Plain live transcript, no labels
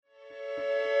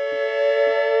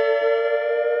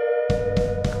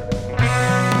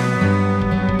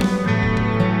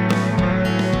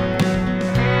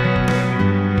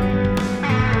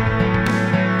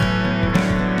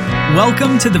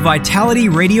Welcome to the Vitality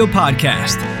Radio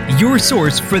Podcast, your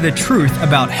source for the truth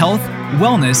about health,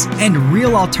 wellness, and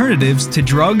real alternatives to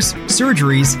drugs,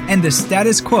 surgeries, and the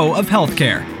status quo of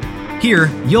healthcare. Here,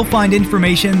 you'll find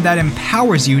information that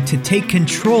empowers you to take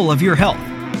control of your health.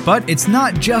 But it's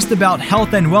not just about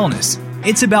health and wellness.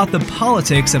 It's about the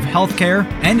politics of healthcare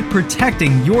and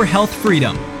protecting your health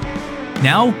freedom.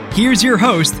 Now, here's your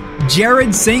host,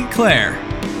 Jared St. Clair.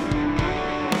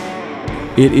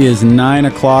 It is 9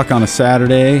 o'clock on a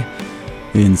Saturday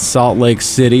in Salt Lake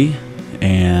City,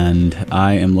 and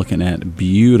I am looking at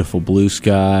beautiful blue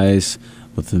skies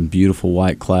with some beautiful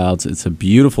white clouds. It's a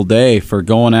beautiful day for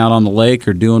going out on the lake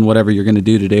or doing whatever you're going to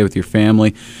do today with your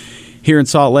family. Here in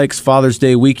Salt Lake's Father's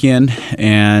Day weekend,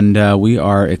 and we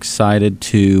are excited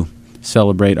to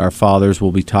celebrate our fathers.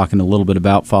 We'll be talking a little bit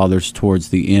about fathers towards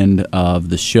the end of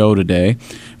the show today.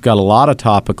 We've got a lot of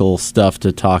topical stuff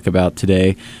to talk about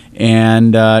today.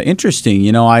 And interesting,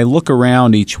 you know, I look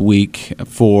around each week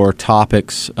for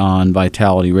topics on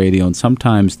Vitality Radio, and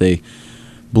sometimes they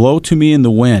blow to me in the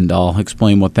wind. I'll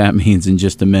explain what that means in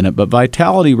just a minute. But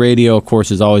Vitality Radio, of course,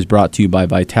 is always brought to you by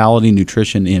Vitality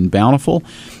Nutrition in Bountiful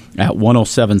at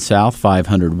 107 South,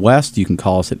 500 West. You can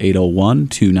call us at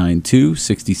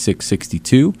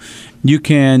 801-292-6662. You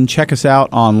can check us out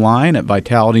online at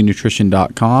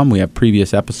vitalitynutrition.com. We have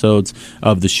previous episodes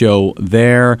of the show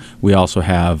there. We also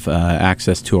have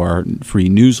access to our free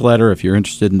newsletter. If you're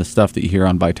interested in the stuff that you hear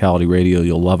on Vitality Radio,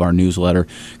 you'll love our newsletter.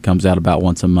 It comes out about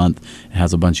once a month. It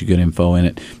has a bunch of good info in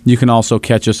it. You can also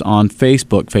catch us on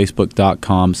Facebook,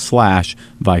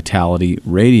 facebook.com/Vitality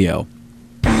Radio.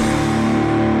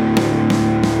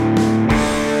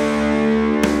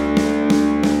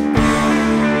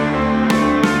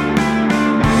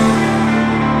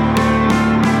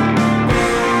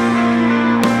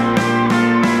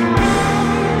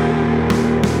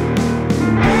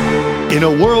 In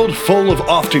a world full of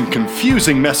often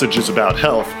confusing messages about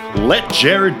health, let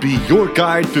Jared be your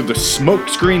guide through the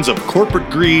smokescreens of corporate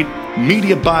greed,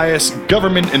 media bias,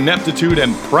 government ineptitude,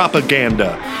 and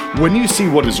propaganda. When you see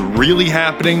what is really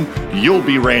happening, you'll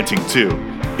be ranting too.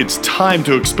 It's time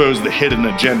to expose the hidden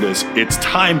agendas. It's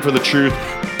time for the truth.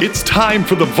 It's time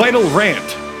for the Vital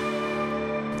Rant.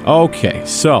 Okay,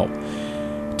 so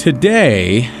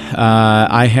today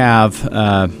I have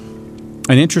an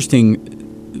interesting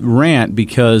rant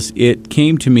because it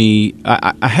came to me.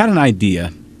 I had an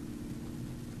idea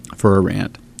for a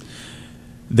rant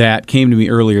that came to me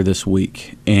earlier this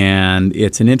week, and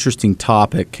it's an interesting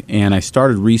topic, and I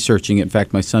started researching it. In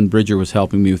fact, my son Bridger was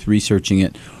helping me with researching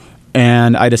it,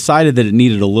 and I decided that it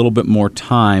needed a little bit more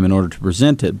time in order to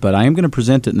present it, but I am going to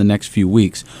present it in the next few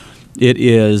weeks. It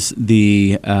is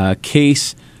the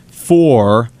case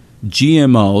for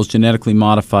GMOs, genetically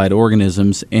modified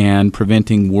organisms, and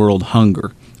preventing world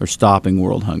hunger, or stopping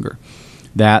world hunger.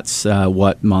 That's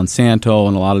what Monsanto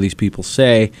and a lot of these people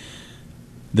say.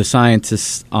 The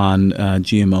scientists on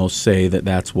GMOs say that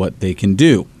that's what they can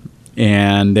do.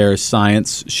 And there's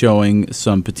science showing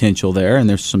some potential there, and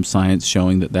there's some science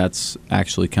showing that that's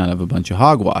actually kind of a bunch of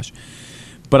hogwash.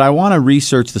 But I want to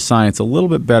research the science a little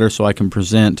bit better so I can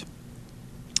present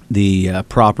the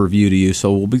proper view to you.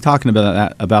 So we'll be talking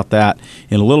about that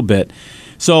in a little bit.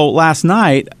 So last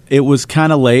night, it was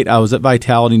kind of late. I was at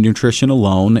Vitality Nutrition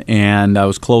alone, and I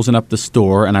was closing up the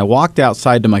store, and I walked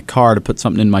outside to my car to put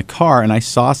something in my car, and I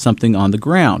saw something on the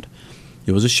ground.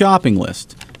 It was a shopping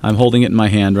list. I'm holding it in my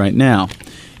hand right now.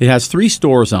 It has 3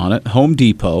 stores on it: Home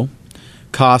Depot,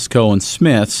 Costco, and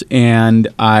Smith's, and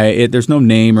there's no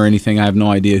name or anything. I have no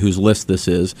idea whose list this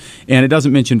is, and it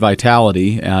doesn't mention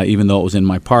Vitality, even though it was in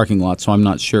my parking lot, so I'm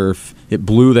not sure if it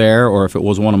blew there or if it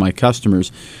was one of my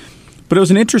customers. But it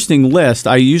was an interesting list.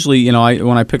 I usually,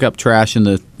 when I pick up trash in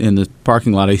the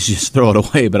parking lot, I usually just throw it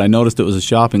away, but I noticed it was a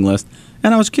shopping list,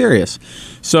 and I was curious.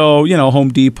 So, Home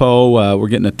Depot, we're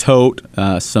getting a tote,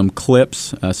 some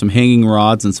clips, some hanging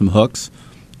rods, and some hooks.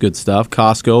 Good stuff.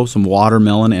 Costco, some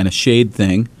watermelon and a shade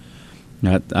thing.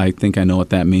 I think I know what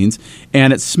that means.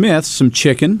 And at Smith's, some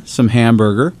chicken, some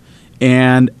hamburger,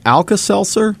 and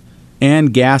Alka-Seltzer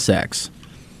and Gas-X.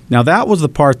 Now, that was the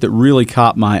part that really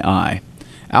caught my eye.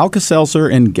 Alka-Seltzer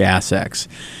and Gas-X.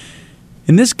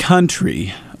 In this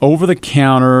country,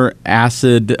 over-the-counter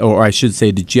acid, or I should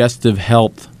say digestive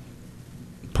health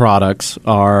products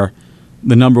are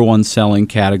the number one selling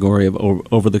category of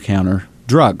over-the-counter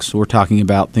drugs. We're talking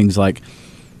about things like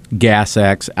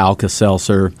Gas-X,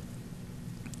 Alka-Seltzer,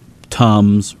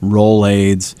 Tums,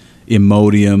 Rolaids,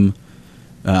 Imodium,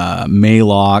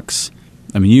 Maalox.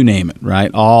 I mean, you name it, right?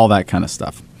 All that kind of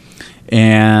stuff.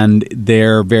 And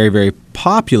they're very, very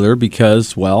popular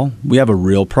because, well, we have a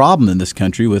real problem in this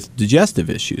country with digestive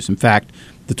issues. In fact,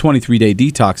 the 23-Day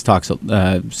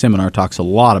Detox seminar talks a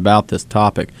lot about this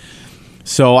topic.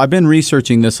 So I've been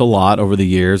researching this a lot over the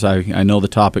years. I know the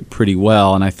topic pretty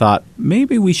well, and I thought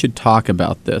maybe we should talk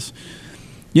about this.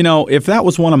 You know, if that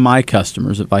was one of my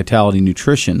customers at Vitality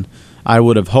Nutrition, I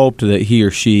would have hoped that he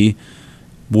or she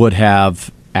would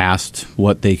have asked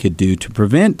what they could do to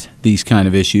prevent these kind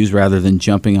of issues rather than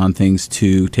jumping on things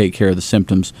to take care of the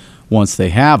symptoms once they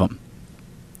have them.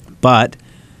 But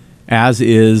as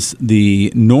is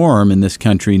the norm in this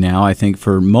country now, I think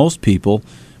for most people,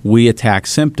 we attack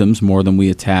symptoms more than we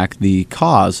attack the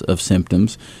cause of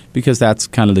symptoms, because that's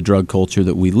kind of the drug culture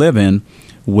that we live in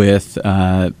with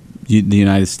the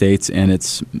United States and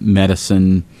its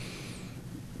medicine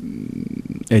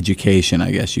education,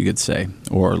 I guess you could say,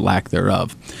 or lack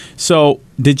thereof. So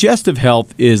digestive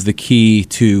health is the key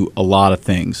to a lot of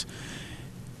things.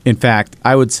 In fact,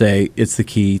 I would say it's the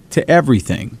key to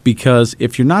everything, because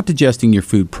if you're not digesting your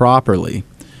food properly,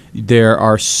 there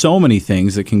are so many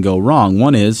things that can go wrong.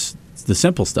 One is the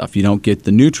simple stuff. You don't get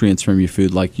the nutrients from your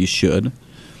food like you should.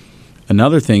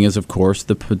 Another thing is, of course,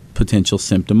 the potential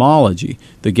symptomology,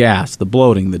 the gas, the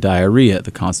bloating, the diarrhea,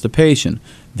 the constipation,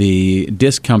 the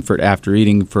discomfort after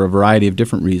eating for a variety of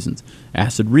different reasons,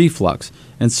 acid reflux,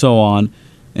 and so on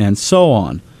and so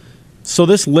on. So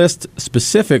this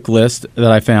specific list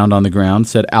that I found on the ground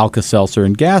said Alka-Seltzer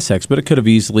and Gas-X, but it could have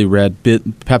easily read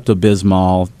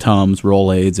Pepto-Bismol, Tums,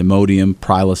 Rolaids, Imodium,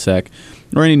 Prilosec,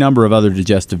 or any number of other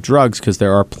digestive drugs, because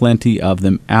there are plenty of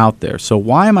them out there. So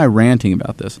why am I ranting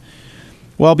about this?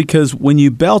 Well, because when you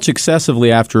belch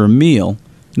excessively after a meal,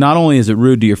 not only is it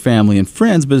rude to your family and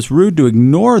friends, but it's rude to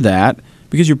ignore that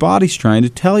because your body's trying to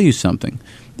tell you something.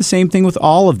 The same thing with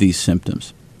all of these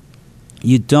symptoms.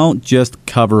 You don't just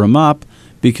cover them up,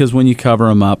 because when you cover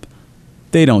them up,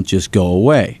 they don't just go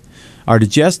away. Our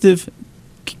digestive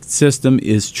system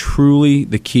is truly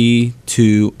the key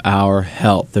to our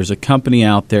health. There's a company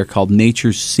out there called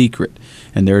Nature's Secret,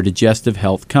 and they're a digestive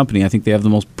health company. I think they have the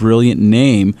most brilliant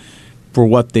name for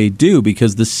what they do,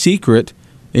 because the secret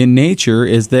in nature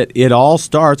is that it all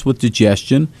starts with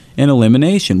digestion and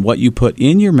elimination. What you put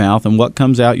in your mouth and what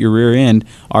comes out your rear end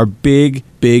are big,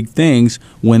 big things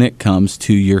when it comes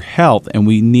to your health, and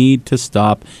we need to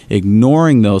stop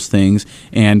ignoring those things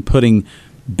and putting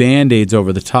Band-Aids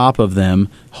over the top of them,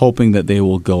 hoping that they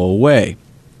will go away.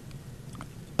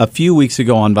 A few weeks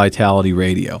ago on Vitality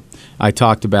Radio, I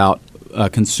talked about a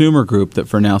consumer group that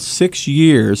for now 6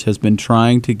 years has been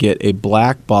trying to get a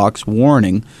black box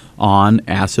warning on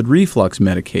acid reflux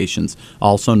medications,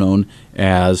 also known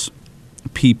as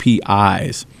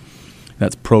PPIs.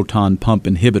 That's proton pump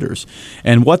inhibitors.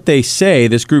 And what they say,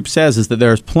 this group says, is that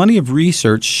there's plenty of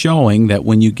research showing that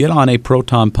when you get on a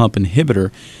proton pump inhibitor,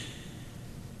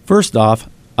 first off,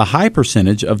 a high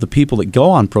percentage of the people that go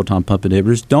on proton pump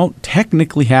inhibitors don't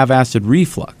technically have acid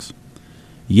reflux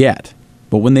yet.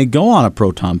 But when they go on a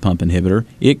proton pump inhibitor,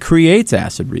 it creates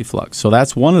acid reflux. So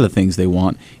that's one of the things they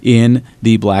want in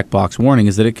the black box warning,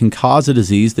 is that it can cause a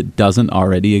disease that doesn't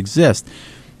already exist.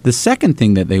 The second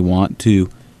thing that they want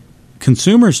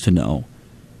consumers to know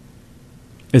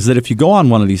is that if you go on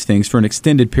one of these things for an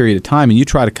extended period of time and you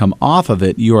try to come off of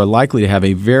it, you are likely to have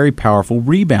a very powerful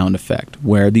rebound effect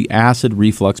where the acid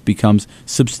reflux becomes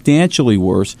substantially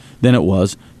worse than it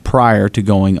was prior to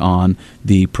going on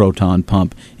the proton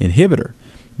pump inhibitor.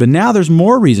 But now there's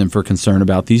more reason for concern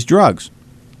about these drugs.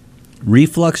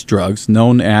 Reflux drugs,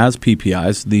 known as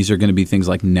PPIs, these are going to be things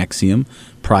like Nexium,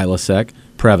 Prilosec,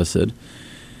 Prevacid,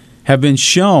 have been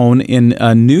shown in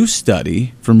a new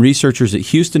study from researchers at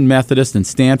Houston Methodist and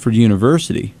Stanford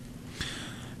University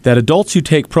that adults who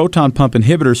take proton pump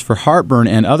inhibitors for heartburn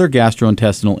and other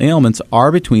gastrointestinal ailments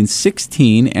are between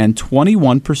 16 and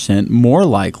 21% more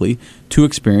likely to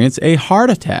experience a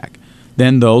heart attack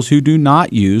than those who do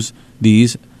not use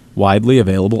these widely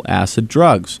available acid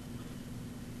drugs.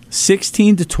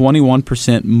 16 to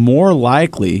 21% more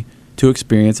likely to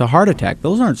experience a heart attack.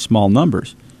 Those aren't small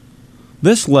numbers.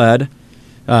 This led,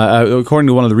 according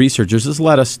to one of the researchers, this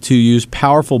led us to use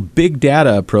powerful big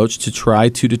data approach to try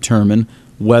to determine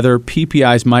whether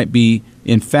PPIs might be,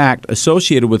 in fact,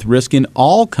 associated with risk in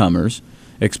all comers,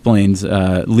 explains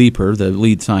Leeper, the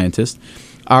lead scientist.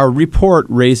 Our report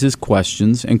raises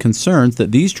questions and concerns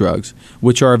that these drugs,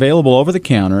 which are available over the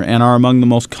counter and are among the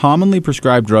most commonly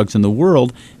prescribed drugs in the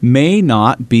world, may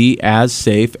not be as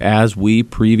safe as we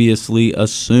previously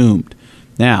assumed.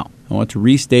 Now, I want to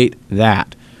restate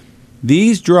that.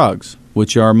 These drugs,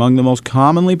 which are among the most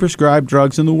commonly prescribed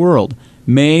drugs in the world,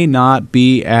 may not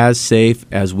be as safe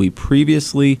as we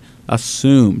previously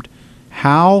assumed.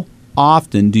 How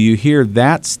often do you hear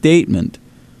that statement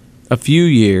a few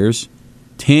years,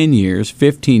 10 years,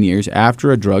 15 years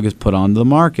after a drug is put on the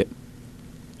market?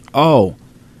 Oh,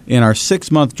 in our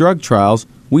 6-month drug trials,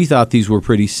 we thought these were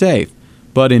pretty safe.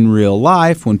 But in real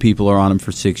life, when people are on them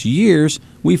for 6 years,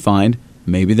 we find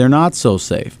maybe they're not so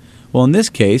safe. Well, in this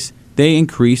case, they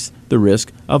increase the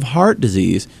risk of heart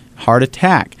disease, heart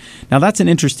attack. Now, that's an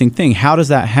interesting thing. How does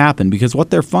that happen? Because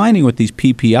what they're finding with these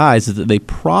PPIs is that they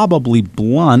probably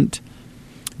blunt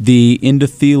the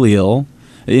endothelium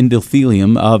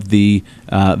of the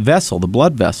vessel, the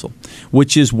blood vessel,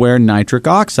 which is where nitric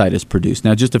oxide is produced.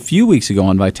 Now, just a few weeks ago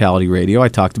on Vitality Radio, I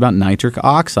talked about nitric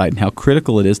oxide and how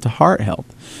critical it is to heart health.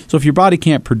 So if your body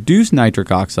can't produce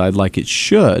nitric oxide like it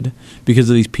should because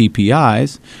of these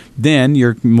PPIs, then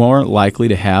you're more likely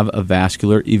to have a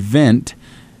vascular event,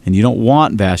 and you don't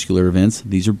want vascular events.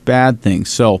 These are bad things.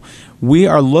 So we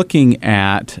are looking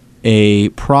at a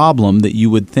problem that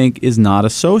you would think is not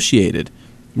associated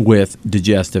with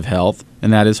digestive health,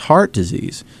 and that is heart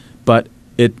disease. But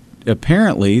it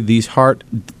apparently these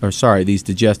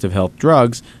digestive health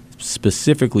drugs,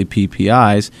 specifically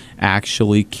PPIs,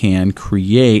 actually can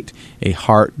create a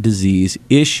heart disease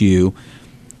issue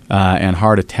and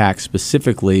heart attack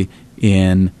specifically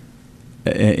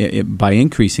by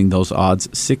increasing those odds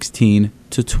 16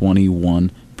 to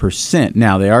 21%.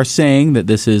 Now, they are saying that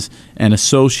this is an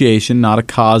association, not a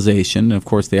causation. And of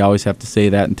course, they always have to say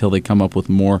that until they come up with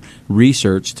more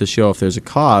research to show if there's a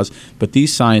cause. But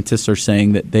these scientists are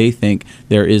saying that they think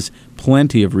there is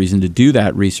plenty of reason to do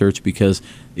that research because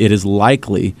it is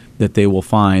likely that they will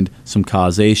find some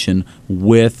causation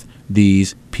with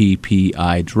these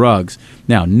PPI drugs.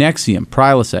 Now, Nexium,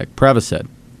 Prilosec, Prevacid.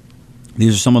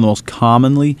 These are some of the most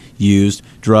commonly used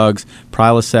drugs.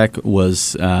 Prilosec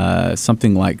was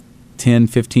something like 10,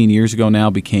 15 years ago now,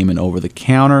 became an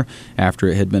over-the-counter after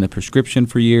it had been a prescription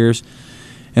for years.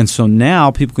 And so now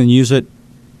people can use it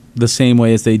the same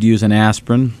way as they'd use an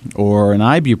aspirin or an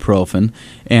ibuprofen.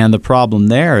 And the problem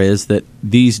there is that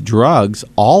these drugs,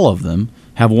 all of them,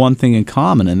 have one thing in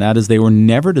common, and that is they were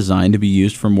never designed to be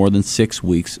used for more than 6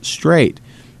 weeks straight.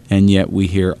 And yet we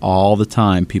hear all the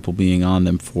time people being on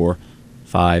them for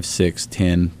 5, 6,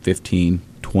 10, 15,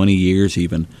 20 years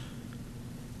even.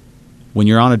 When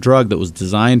you're on a drug that was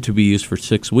designed to be used for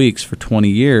 6 weeks, for 20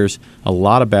 years, a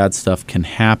lot of bad stuff can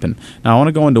happen. Now, I want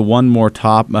to go into one more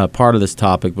part of this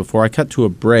topic before I cut to a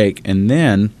break, and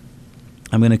then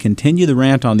I'm going to continue the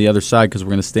rant on the other side because we're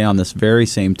going to stay on this very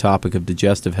same topic of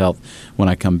digestive health when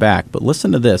I come back. But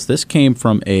listen to this. This came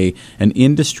from an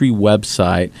industry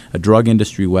website, a drug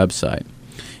industry website.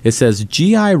 It says,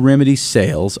 GI remedy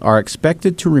sales are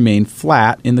expected to remain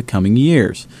flat in the coming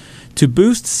years. To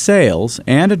boost sales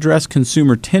and address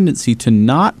consumer tendency to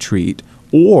not treat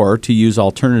or to use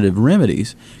alternative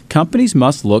remedies, companies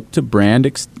must look to brand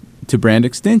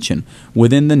extension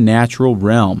within the natural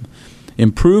realm,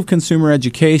 improve consumer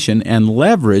education, and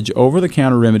leverage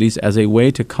over-the-counter remedies as a way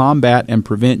to combat and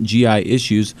prevent GI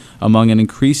issues among an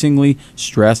increasingly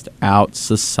stressed-out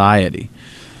society.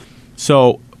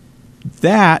 So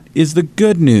that is the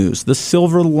good news, the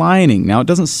silver lining. Now, it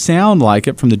doesn't sound like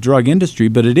it from the drug industry,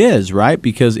 but it is, right?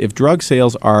 Because if drug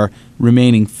sales are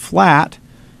remaining flat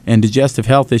and digestive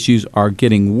health issues are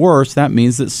getting worse, that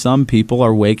means that some people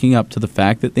are waking up to the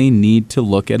fact that they need to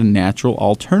look at a natural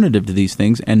alternative to these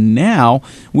things. And now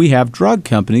we have drug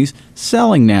companies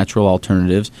selling natural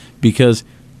alternatives because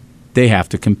they have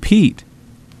to compete.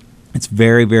 It's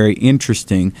very, very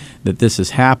interesting that this has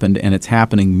happened, and it's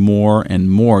happening more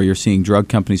and more. You're seeing drug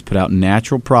companies put out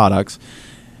natural products,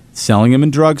 selling them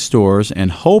in drugstores,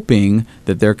 and hoping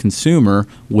that their consumer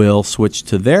will switch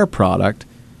to their product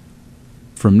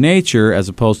from nature as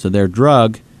opposed to their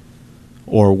drug,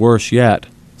 or worse yet,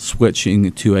 switching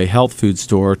to a health food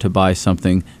store to buy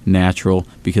something natural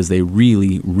because they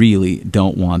really, really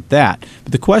don't want that.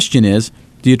 But the question is,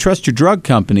 do you trust your drug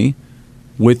company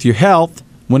with your health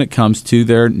when it comes to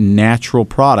their natural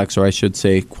products, or I should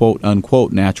say,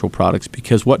 quote-unquote, natural products,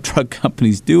 because what drug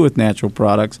companies do with natural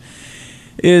products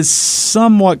is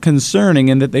somewhat concerning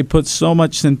in that they put so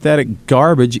much synthetic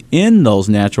garbage in those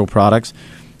natural products,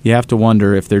 you have to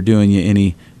wonder if they're doing you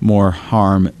any more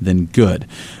harm than good.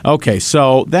 Okay,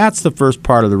 so that's the first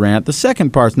part of the rant. The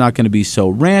second part's not going to be so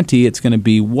ranty. It's going to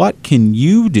be, what can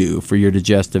you do for your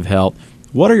digestive health?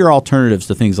 What are your alternatives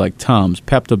to things like Tums,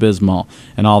 Pepto-Bismol,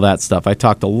 and all that stuff? I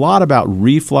talked a lot about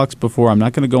reflux before. I'm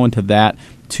not going to go into that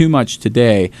too much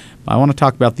today. I want to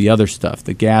talk about the other stuff,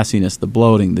 the gassiness, the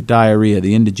bloating, the diarrhea,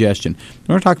 the indigestion.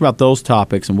 I want to talk about those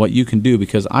topics and what you can do,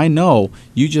 because I know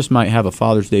you just might have a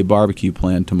Father's Day barbecue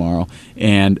planned tomorrow,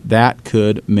 and that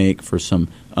could make for some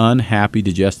unhappy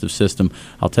digestive system.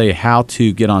 I'll tell you how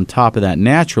to get on top of that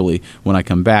naturally when I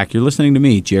come back. You're listening to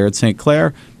me, Jared St.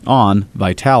 Clair, on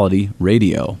Vitality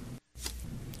Radio.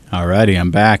 Alrighty,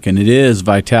 I'm back, and it is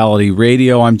Vitality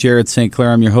Radio. I'm Jared St.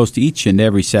 Clair. I'm your host each and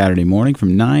every Saturday morning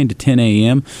from 9 to 10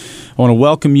 a.m. I want to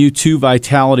welcome you to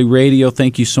Vitality Radio.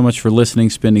 Thank you so much for listening,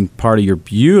 spending part of your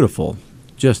beautiful,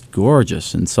 just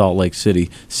gorgeous in Salt Lake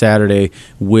City Saturday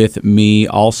with me.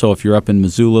 Also, if you're up in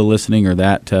Missoula listening or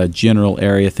that general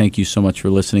area, thank you so much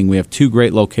for listening. We have two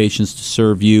great locations to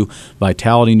serve you.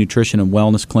 Vitality Nutrition and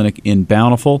Wellness Clinic in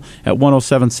Bountiful at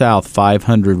 107 South,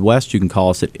 500 West. You can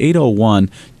call us at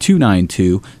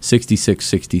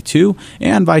 801-292-6662.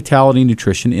 And Vitality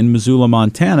Nutrition in Missoula,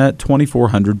 Montana at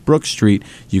 2400 Brook Street.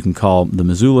 You can call the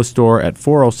Missoula store at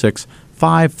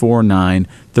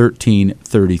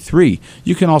 406-549-1333.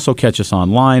 You can also catch us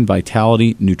online,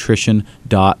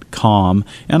 vitalitynutrition.com,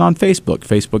 and on Facebook,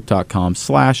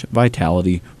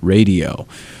 facebook.com/vitalityradio.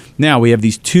 Now, we have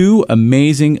these two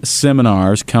amazing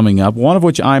seminars coming up, one of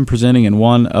which I'm presenting and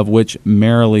one of which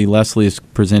Marilee Leslie is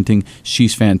presenting.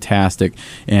 She's fantastic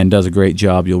and does a great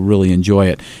job. You'll really enjoy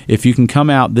it. If you can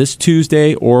come out this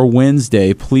Tuesday or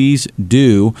Wednesday, please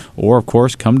do, or, of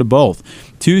course, come to both.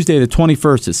 Tuesday the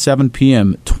 21st at 7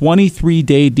 p.m.,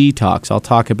 23-day detox. I'll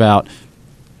talk about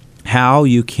how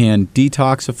you can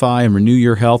detoxify and renew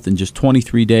your health in just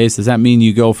 23 days. Does that mean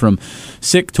you go from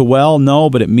sick to well? No,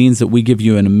 but it means that we give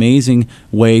you an amazing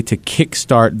way to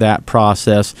kickstart that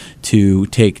process to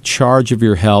take charge of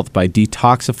your health by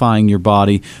detoxifying your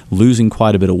body, losing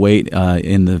quite a bit of weight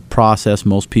in the process.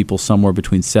 Most people somewhere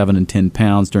between 7 and 10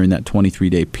 pounds during that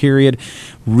 23-day period.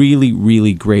 Really,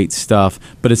 really great stuff,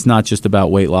 but it's not just about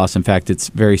weight loss. In fact, it's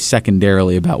very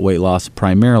secondarily about weight loss,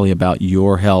 primarily about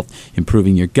your health,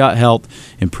 improving your gut health,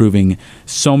 improving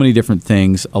so many different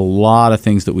things, a lot of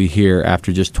things that we hear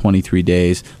after just 23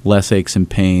 days, less aches and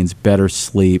pains, better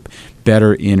sleep,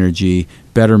 better energy,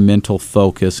 better mental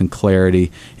focus and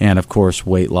clarity, and of course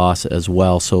weight loss as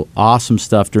well. So awesome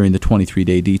stuff during the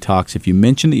 23-day detox. If you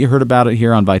mention that you heard about it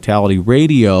here on Vitality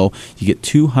Radio, you get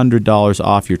 $200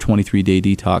 off your 23-day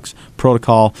detox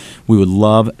protocol. We would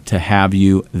love to have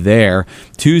you there.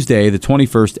 Tuesday, the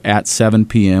 21st at 7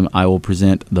 p.m., I will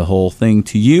present the whole thing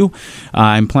to you.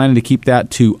 I'm planning to keep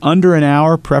that to under an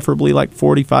hour, preferably like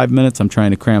 45 minutes. I'm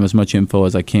trying to cram as much info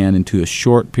as I can into a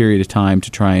short period of time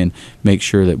to try and make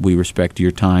sure that we respect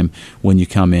your time when you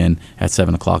come in at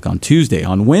 7 o'clock on Tuesday.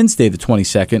 On Wednesday, the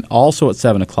 22nd, also at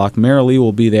 7 o'clock, Marilee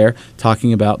will be there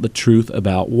talking about the truth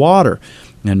about water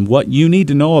and what you need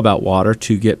to know about water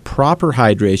to get proper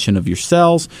hydration of your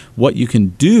cells, what you can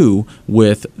do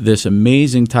with this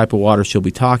amazing type of water she'll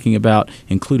be talking about,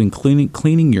 including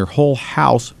cleaning your whole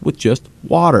house with just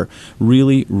water.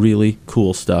 Really, really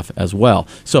cool stuff as well.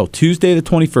 So Tuesday the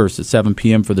 21st at 7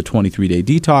 p.m. for the 23-day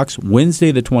detox,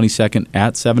 Wednesday the 22nd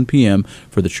at 7 p.m.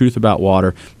 for the truth about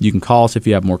water. You can call us if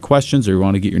you have more questions or you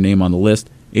want to get your name on the list,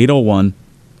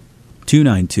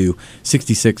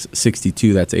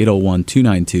 801-292-6662. That's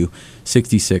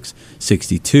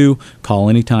 801-292-6662. Call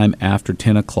anytime after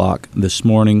 10 o'clock this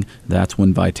morning. That's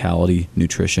when Vitality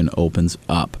Nutrition opens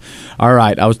up. All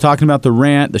right, I was talking about the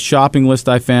rant, the shopping list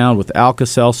I found with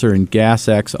Alka-Seltzer and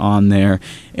Gas-X on there,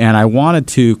 and I wanted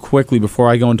to quickly, before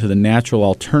I go into the natural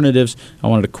alternatives, I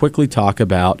wanted to quickly talk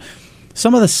about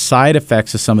some of the side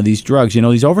effects of some of these drugs. You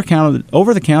know, these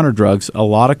over-the-counter drugs, a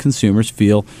lot of consumers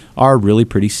feel are really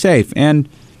pretty safe. And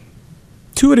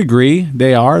to a degree,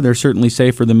 they are. They're certainly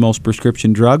safer than most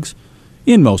prescription drugs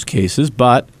in most cases,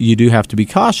 but you do have to be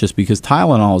cautious because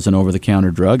Tylenol is an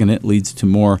over-the-counter drug, and it leads to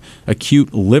more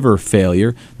acute liver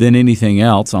failure than anything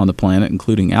else on the planet,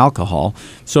 including alcohol.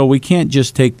 So we can't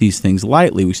just take these things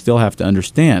lightly. We still have to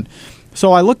understand.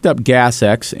 So I looked up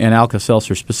Gas-X and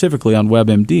Alka-Seltzer specifically on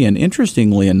WebMD, and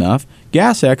interestingly enough,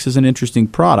 Gas-X is an interesting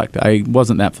product. I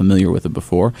wasn't that familiar with it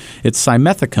before. It's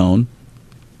simethicone,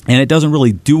 and it doesn't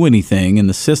really do anything in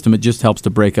the system. It just helps to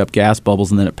break up gas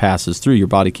bubbles, and then it passes through. Your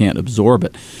body can't absorb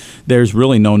it. There's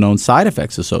really no known side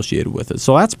effects associated with it,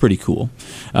 so that's pretty cool.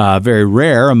 Very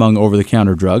rare among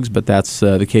over-the-counter drugs, but that's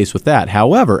the case with that.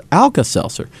 However,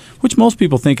 Alka-Seltzer, which most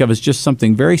people think of as just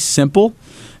something very simple,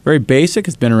 very basic.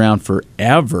 It's been around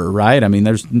forever, right? I mean,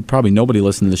 there's probably nobody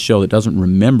listening to the show that doesn't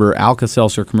remember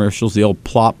Alka-Seltzer commercials, the old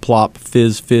plop, plop,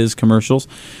 fizz, fizz commercials.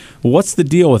 What's the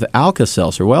deal with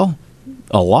Alka-Seltzer? Well,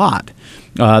 a lot.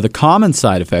 The common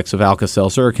side effects of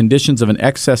Alka-Seltzer are conditions of an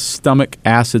excess stomach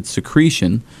acid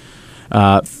secretion,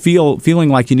 feeling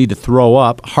like you need to throw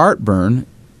up, heartburn,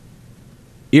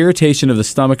 irritation of the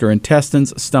stomach or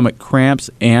intestines, stomach cramps,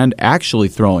 and actually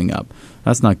throwing up.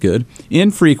 That's not good.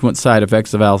 Infrequent side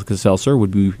effects of Alka-Seltzer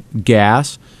would be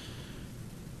gas,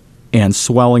 and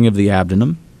swelling of the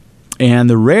abdomen. And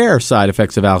the rare side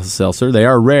effects of Alka-Seltzer, they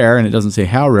are rare, and it doesn't say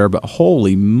how rare, but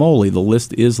holy moly, the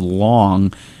list is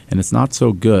long, and it's not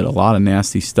so good. A lot of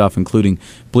nasty stuff, including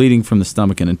bleeding from the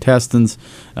stomach and intestines,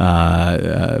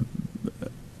 a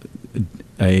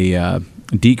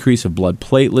decrease of blood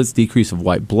platelets, decrease of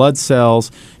white blood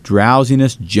cells,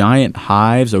 drowsiness, giant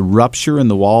hives, a rupture in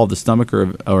the wall of the stomach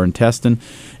or intestine,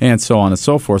 and so on and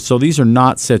so forth. So these are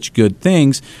not such good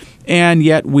things. And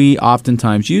yet we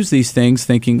oftentimes use these things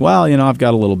thinking, well, I've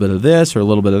got a little bit of this or a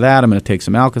little bit of that. I'm going to take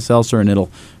some Alka-Seltzer and it'll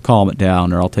calm it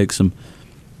down. Or I'll take some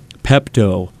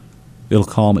Pepto. It'll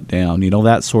calm it down.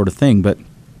 That sort of thing. But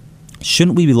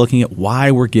shouldn't we be looking at why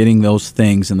we're getting those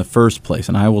things in the first place?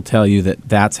 And I will tell you that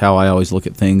that's how I always look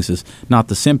at things, is not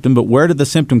the symptom, but where did the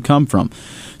symptom come from?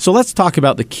 So let's talk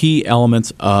about the key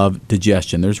elements of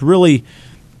digestion. There's really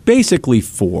basically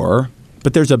 4.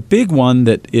 But there's a big one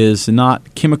that is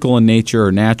not chemical in nature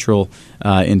or natural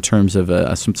in terms of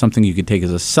something you could take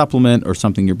as a supplement or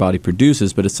something your body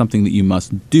produces, but it's something that you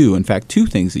must do. In fact, 2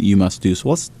 things that you must do. So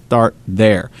let's start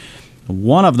there.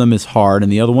 One of them is hard,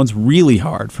 and the other one's really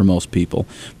hard for most people,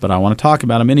 but I want to talk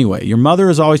about them anyway. Your mother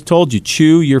has always told you,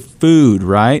 chew your food,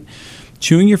 right?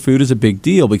 Chewing your food is a big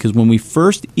deal because when we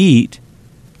first eat,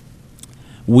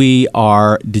 we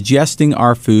are digesting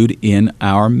our food in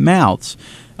our mouths.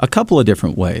 A couple of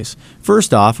different ways.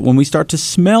 First off, when we start to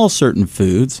smell certain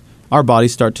foods, our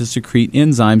bodies start to secrete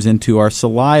enzymes into our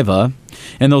saliva,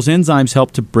 and those enzymes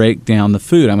help to break down the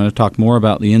food. I'm going to talk more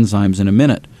about the enzymes in a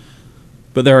minute.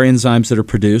 But there are enzymes that are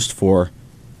produced for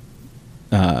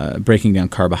breaking down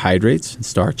carbohydrates and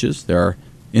starches. There are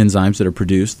enzymes that are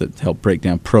produced that help break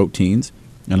down proteins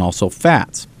and also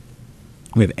fats.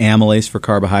 We have amylase for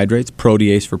carbohydrates,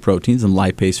 protease for proteins, and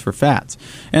lipase for fats.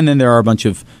 And then there are a bunch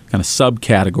of kind of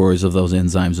subcategories of those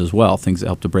enzymes as well, things that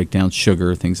help to break down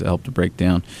sugar, things that help to break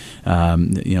down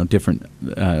different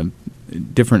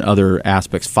other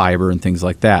aspects, fiber and things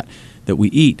like that we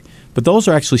eat. But those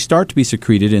are actually start to be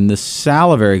secreted in the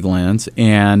salivary glands,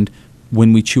 and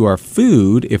when we chew our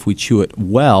food, if we chew it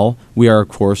well, we are, of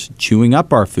course, chewing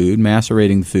up our food,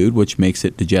 macerating the food, which makes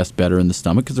it digest better in the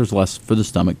stomach because there's less for the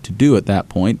stomach to do at that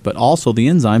point. But also the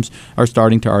enzymes are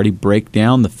starting to already break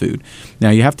down the food. Now,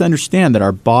 you have to understand that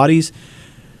our bodies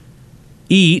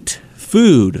eat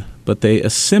food, but they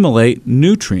assimilate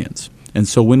nutrients. And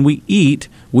so when we eat,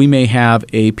 we may have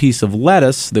a piece of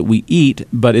lettuce that we eat,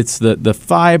 but it's the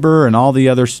fiber and all the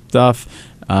other stuff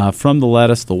from the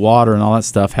lettuce, the water, and all that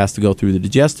stuff has to go through the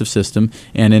digestive system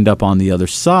and end up on the other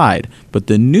side. But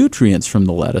the nutrients from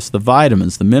the lettuce, the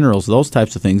vitamins, the minerals, those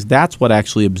types of things, that's what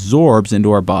actually absorbs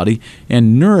into our body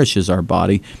and nourishes our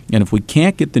body. And if we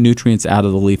can't get the nutrients out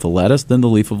of the leaf of lettuce, then the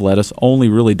leaf of lettuce only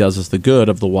really does us the good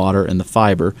of the water and the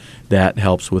fiber that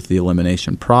helps with the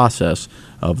elimination process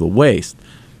of the waste.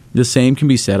 The same can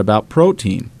be said about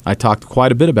protein. I talked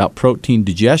quite a bit about protein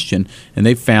digestion, and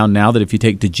they've found now that if you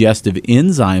take digestive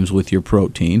enzymes with your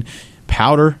protein,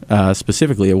 powder,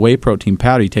 specifically a whey protein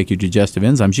powder, you take your digestive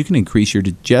enzymes, you can increase your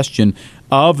digestion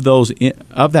of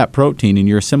that protein and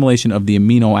your assimilation of the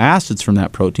amino acids from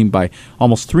that protein by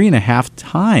almost 3.5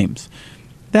 times.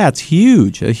 That's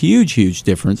huge, a huge, huge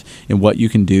difference in what you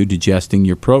can do digesting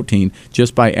your protein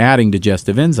just by adding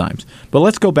digestive enzymes. But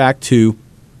let's go back to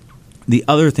the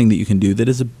other thing that you can do that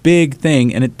is a big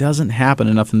thing, and it doesn't happen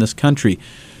enough in this country.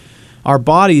 Our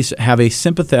bodies have a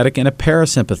sympathetic and a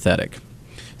parasympathetic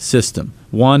system.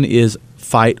 One is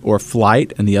fight or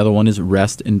flight, and the other one is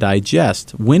rest and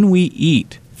digest. When we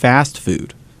eat fast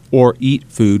food or eat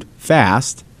food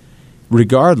fast,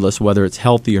 regardless whether it's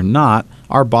healthy or not,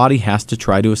 our body has to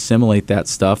try to assimilate that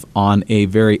stuff on a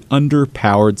very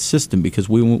underpowered system, because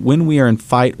when we are in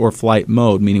fight or flight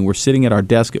mode, meaning we're sitting at our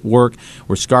desk at work,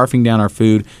 we're scarfing down our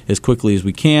food as quickly as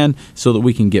we can so that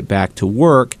we can get back to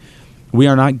work, we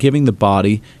are not giving the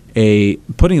body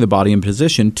putting the body in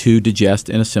position to digest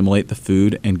and assimilate the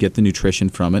food and get the nutrition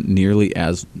from it nearly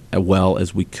as well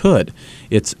as we could.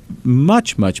 It's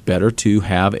much, much better to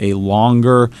have a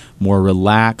longer, more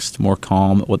relaxed, more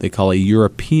calm, what they call a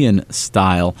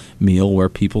European-style meal where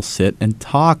people sit and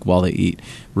talk while they eat.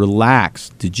 Relax,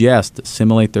 digest,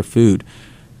 assimilate their food.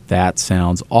 That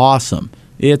sounds awesome.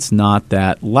 It's not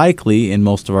that likely in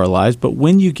most of our lives, but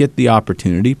when you get the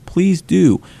opportunity, please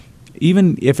do.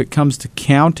 Even if it comes to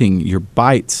counting your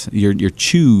bites, your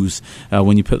chews,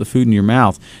 when you put the food in your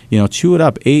mouth, chew it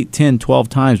up 8, 10, 12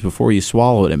 times before you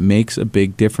swallow it. It makes a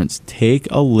big difference. Take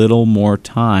a little more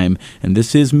time. And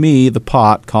this is me, the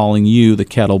pot, calling you the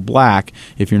kettle black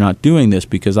if you're not doing this,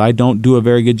 because I don't do a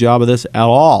very good job of this at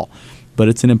all. But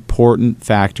it's an important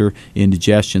factor in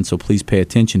digestion, so please pay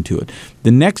attention to it. The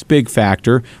next big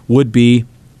factor would be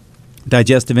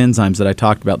digestive enzymes that I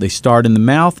talked about. They start in the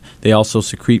mouth. They also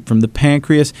secrete from the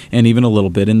pancreas and even a little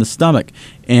bit in the stomach.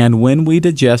 And when we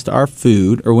digest our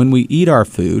food, or when we eat our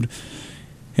food,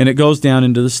 and it goes down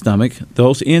into the stomach,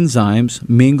 those enzymes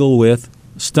mingle with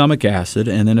stomach acid,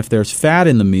 and then if there's fat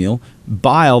in the meal,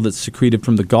 bile that's secreted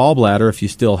from the gallbladder if you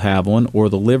still have one, or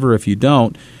the liver if you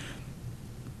don't,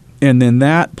 and then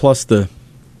that plus the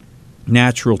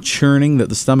natural churning that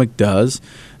the stomach does,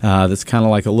 that's kind of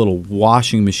like a little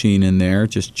washing machine in there,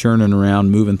 just churning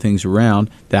around, moving things around.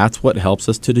 That's what helps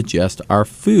us to digest our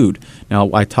food. Now,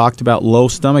 I talked about low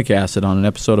stomach acid on an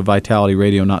episode of Vitality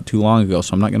Radio not too long ago,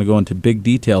 so I'm not going to go into big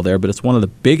detail there, but it's one of the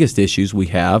biggest issues we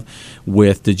have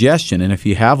with digestion. And if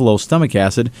you have low stomach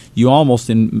acid, you almost,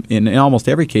 in almost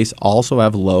every case, also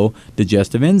have low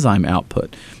digestive enzyme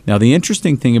output. Now, the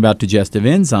interesting thing about digestive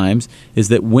enzymes is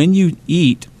that when you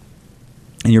eat,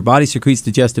 and your body secretes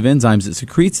digestive enzymes, it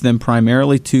secretes them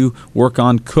primarily to work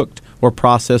on cooked or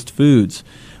processed foods.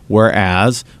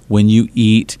 Whereas when you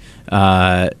eat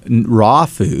raw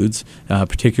foods,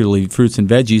 particularly fruits and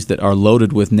veggies that are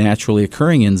loaded with naturally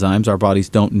occurring enzymes, our bodies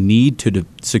don't need to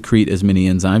secrete as many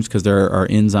enzymes because there are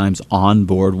enzymes on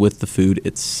board with the food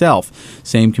itself.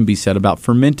 Same can be said about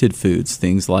fermented foods,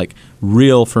 things like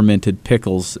real fermented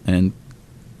pickles and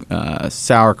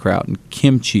sauerkraut and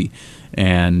kimchi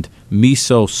and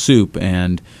miso soup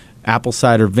and apple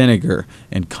cider vinegar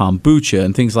and kombucha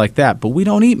and things like that. But we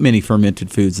don't eat many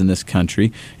fermented foods in this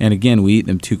country. And again, we eat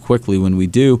them too quickly when we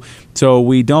do. So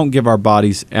we don't give our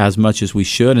bodies as much as we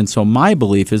should. And so my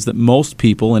belief is that most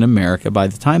people in America, by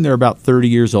the time they're about 30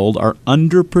 years old, are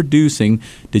underproducing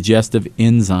digestive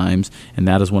enzymes. And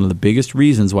that is one of the biggest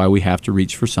reasons why we have to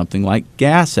reach for something like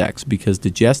Gas-X, because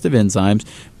digestive enzymes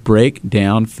break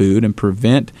down food and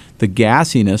prevent the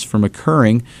gassiness from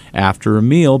occurring after a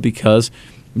meal, because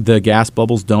the gas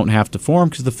bubbles don't have to form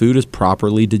because the food is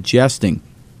properly digesting.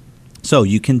 So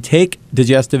you can take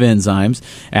digestive enzymes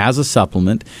as a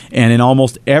supplement, and in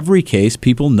almost every case,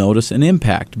 people notice an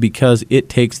impact because it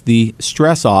takes the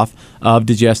stress off of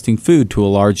digesting food to a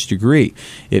large degree.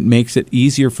 It makes it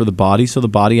easier for the body, so the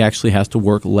body actually has to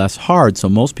work less hard. So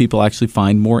most people actually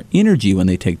find more energy when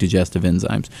they take digestive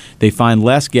enzymes. They find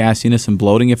less gassiness and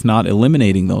bloating, if not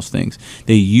eliminating those things.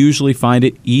 They usually find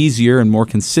it easier and more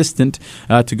consistent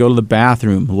to go to the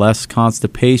bathroom, less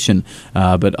constipation,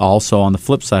 but also on the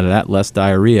flip side of that, less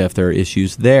diarrhea if there are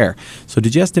issues there. So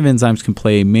digestive enzymes can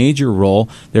play a major role.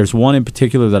 There's one in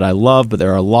particular that I love, but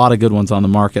there are a lot of good ones on the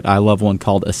market. I love one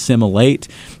called Assimilate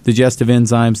digestive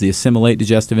enzymes. The Assimilate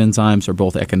digestive enzymes are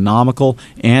both economical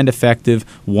and effective.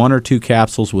 1 or 2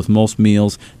 capsules with most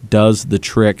meals does the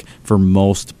trick for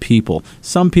most people.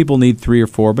 Some people need 3 or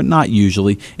 4, but not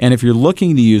usually. And if you're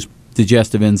looking to use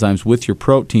digestive enzymes with your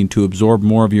protein to absorb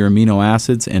more of your amino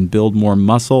acids and build more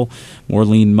muscle, more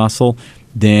lean muscle,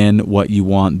 then what you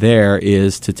want there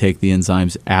is to take the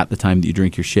enzymes at the time that you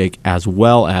drink your shake, as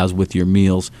well as with your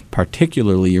meals,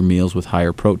 particularly your meals with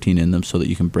higher protein in them, so that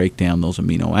you can break down those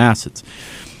amino acids.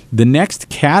 The next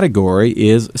category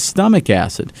is stomach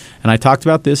acid. And I talked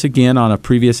about this again on a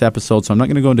previous episode, so I'm not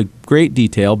going to go into great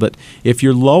detail, but if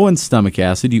you're low in stomach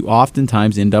acid, you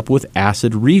oftentimes end up with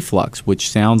acid reflux, which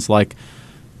sounds like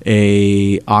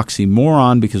a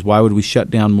oxymoron, because why would we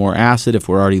shut down more acid if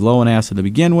we're already low in acid to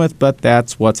begin with? But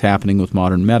that's what's happening with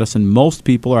modern medicine. Most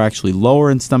people are actually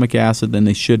lower in stomach acid than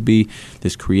they should be.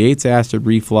 This creates acid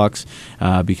reflux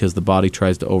because the body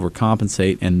tries to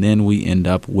overcompensate, and then we end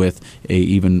up with a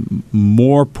even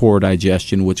more poor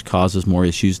digestion, which causes more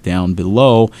issues down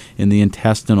below in the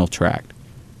intestinal tract.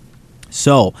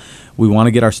 So we want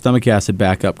to get our stomach acid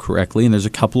back up correctly, and there's a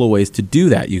couple of ways to do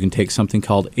that. You can take something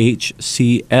called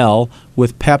HCl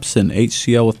with pepsin.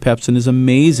 HCl with pepsin is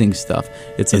amazing stuff.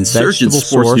 It's a Insurgent vegetable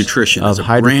Sports source Nutrition of is a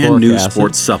brand new acid,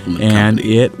 sports supplement and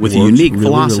company it with a works unique really,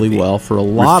 philosophy. really well for a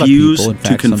lot Refuse of people. In to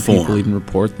fact, conform. some people even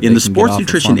report that in they the can sports get off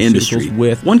nutrition of industry,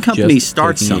 with one company just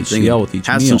starts taking something, HCl with each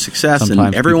has meal. some success, Sometimes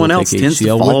and everyone people else take tends to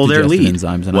HCl follow with their digestive lead.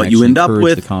 enzymes, and I What you actually end up encourage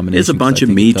with the combination is a because bunch I of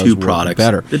think Me it does Too work products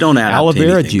better. that don't add Aloe up to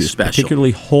vera anything juice, special.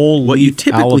 particularly whole What you leaf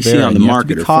aloe typically see vera, on the and you have to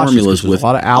market be are cautious formulas because with there's a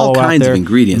lot of aloe all out kinds there. of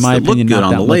ingredients In my that look opinion, good not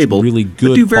on that the much label, really but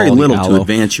good do very quality little to aloe.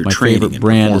 advance your My training favorite and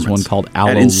brand is performance. one called Aloe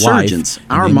At Life. Insurgents,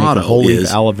 and our they make a motto whole leaf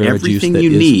is aloe vera juice everything that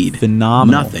you is need,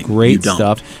 phenomenal, nothing great you don't.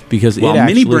 stuff, because While it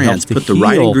many actually brands helps to put the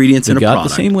right heal ingredients in the a gut product,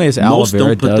 the same way as aloe most vera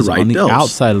don't put the does right on the dose.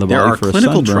 outside of the There body are for a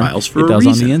clinical sunburn. trials for It a does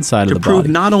on reason, the inside to of the prove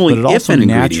body. not only but it if also an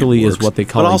ingredient naturally works, is what they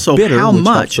call but a also bitter, how which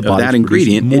helps much the of body that produce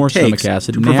ingredient more it takes stomach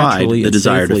acid to provide naturally the and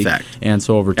desired safely, effect. and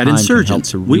so over At time can help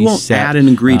Insurgents, to we will reset add an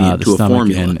ingredient the to a stomach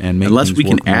formula and make unless things we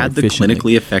can work more add the efficiently.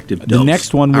 clinically effective dose. The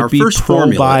next one would our be first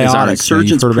formula is our probiotics. Now,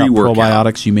 Insurgence you've heard about pre-workout.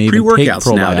 probiotics. You may even take Pre-workouts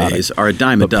probiotics. nowadays are a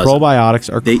dime a But dozen.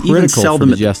 probiotics are They even critical sell for them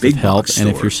at the digestive big health. box And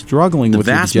if you're stores. struggling The with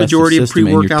your vast digestive majority of system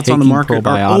and you're pre-workouts on the taking market are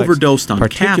probiotics, overdosed on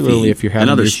particularly caffeine if you're and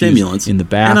having other issues stimulants in the and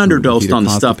bathroom, underdosed either on the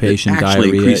stuff that constipation, actually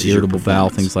diarrhea, increases your irritable bowel,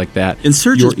 performance. things like that.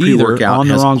 Insurgence You're either pre-workout on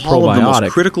the has wrong all of the most probiotic,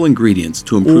 critical ingredients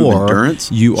to improve or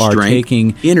endurance, you are strength,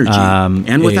 taking energy,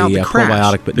 and without a the crash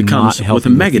probiotic, but that not comes with a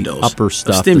helping with the megadose upper of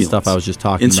stuff, the stimulants. stuff I was just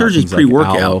talking Insurgence about, things like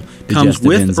pre-workout aloe, comes digestive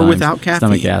with or enzymes, without caffeine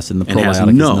stomach acid, and the and has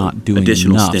probiotic no is not doing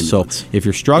additional enough. stimulants. So if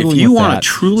you're struggling If you with want that, a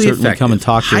truly certainly come and effective,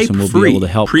 talk to us, and we'll be hype-free able to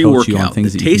help coach you on pre-workout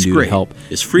things that that you can tastes do to great, help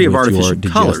is free of with your artificial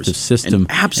digestive colors, system and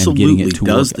getting absolutely it to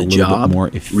does work the a little job, bit more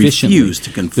efficiently. refuse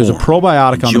to conform. There's a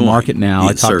probiotic on the Join market now. the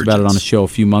I talked about it on a Insurgents. show a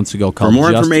few months ago For called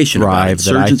more Just information about Thrive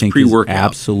that I Insurgence think is pre-workout,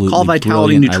 absolutely call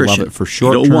Vitality brilliant. I love Nutrition, it for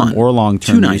short-term or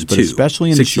long-term use, but 801-292-6662.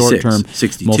 especially in the short term,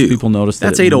 most people notice that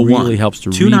That's it really helps to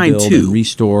rebuild and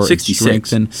restore and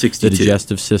strengthen the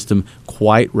digestive system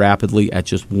quite rapidly at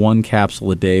just one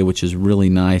capsule a day, which is really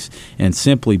nice and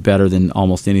simply better than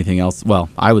almost anything else. Well,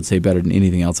 I would say better than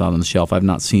anything else out on the shelf. I've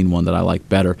not seen one that I like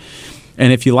better.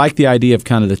 And if you like the idea of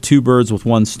kind of the two birds with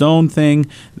one stone thing,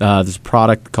 there's a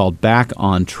product called Back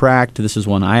on Track. This is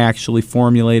one I actually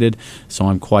formulated, so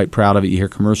I'm quite proud of it. You hear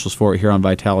commercials for it here on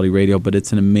Vitality Radio, but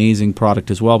it's an amazing product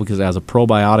as well because it has a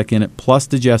probiotic in it, plus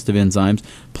digestive enzymes,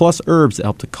 plus herbs that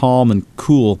help to calm and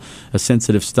cool a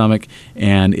sensitive stomach.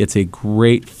 And it's a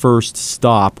great first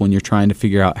stop when you're trying to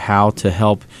figure out how to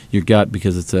help your gut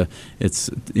because it's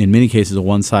in many cases a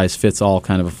one-size-fits-all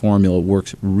kind of a formula. It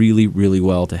works really, really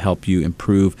well to help you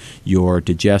improve your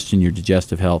digestion, your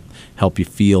digestive health, help you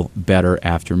feel better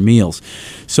after meals.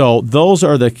 So those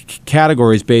are the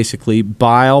categories basically: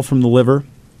 bile from the liver,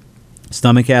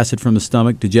 stomach acid from the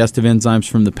stomach, digestive enzymes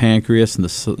from the pancreas and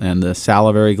the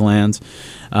salivary glands,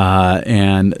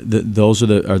 and those are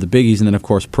the biggies. And then, of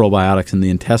course, probiotics in the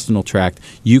intestinal tract.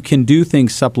 You can do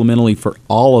things supplementally for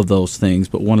all of those things,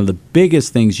 but one of the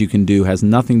biggest things you can do has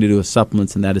nothing to do with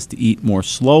supplements, and that is to eat more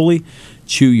slowly,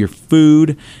 chew your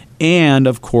food, and,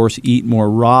 of course, eat more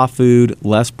raw food,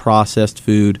 less processed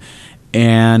food,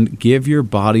 and give your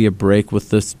body a break with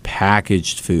this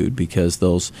packaged food because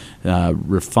those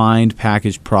refined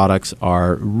packaged products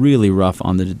are really rough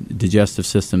on the digestive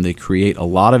system. They create a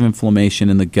lot of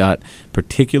inflammation in the gut,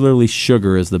 particularly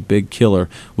sugar is the big killer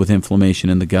with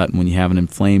inflammation in the gut. And when you have an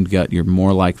inflamed gut, you're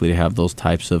more likely to have those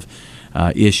types of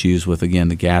issues with, again,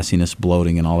 the gassiness,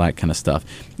 bloating, and all that kind of stuff.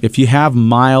 If you have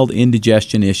mild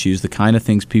indigestion issues, the kind of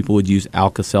things people would use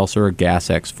Alka-Seltzer or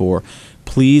Gas-X for,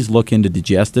 please look into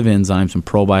digestive enzymes and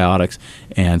probiotics,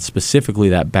 and specifically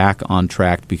that Back on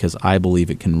Track, because I believe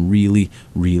it can really,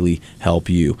 really help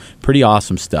you. Pretty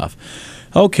awesome stuff.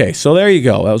 Okay, so there you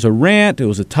go. That was a rant. It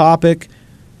was a topic.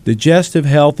 Digestive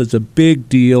health is a big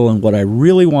deal, and what I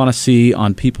really want to see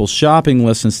on people's shopping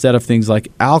lists instead of things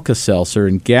like Alka-Seltzer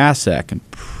and Gas-X and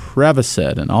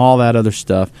Prevacid and all that other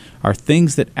stuff are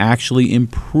things that actually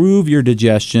improve your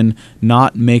digestion,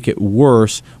 not make it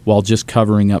worse while just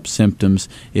covering up symptoms.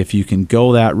 If you can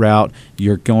go that route,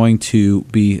 you're going to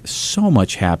be so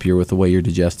much happier with the way your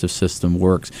digestive system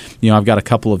works. You know, I've got a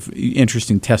couple of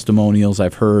interesting testimonials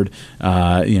I've heard.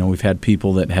 We've had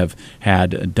people that have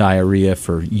had diarrhea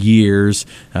for years.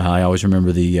 I always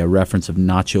remember the reference of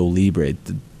Nacho Libre.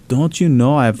 Don't you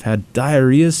know I've had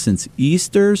diarrhea since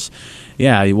Easter's?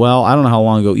 Yeah, well, I don't know how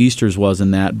long ago Easter's was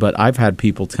in that, but I've had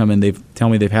people come in, they've tell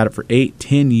me they've had it for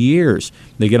 8-10 years.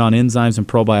 They get on enzymes and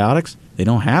probiotics, they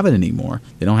don't have it anymore.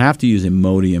 They don't have to use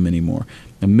Imodium anymore.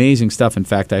 Amazing stuff. In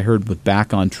fact, I heard with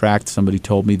Back on Track, somebody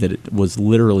told me that it was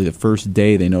literally the first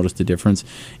day they noticed a difference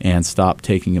and stopped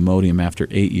taking Imodium after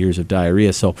 8 years of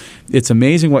diarrhea. So it's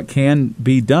amazing what can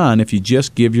be done if you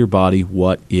just give your body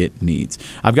what it needs.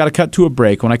 I've got to cut to a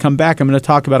break. When I come back, I'm going to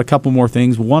talk about a couple more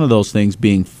things. One of those things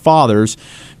being fathers,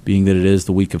 being that it is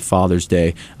the week of Father's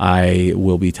Day. I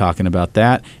will be talking about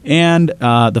that. And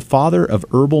the father of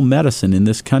herbal medicine in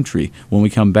this country when we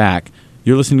come back.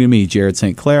 You're listening to me, Jared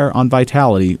St. Clair, on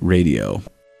Vitality Radio.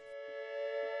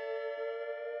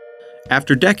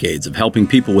 After decades of helping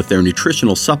people with their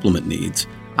nutritional supplement needs,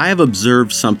 I have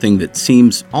observed something that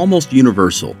seems almost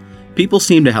universal. People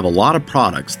seem to have a lot of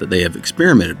products that they have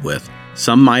experimented with.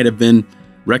 Some might have been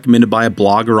recommended by a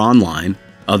blogger online,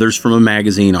 others from a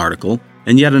magazine article,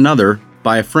 and yet another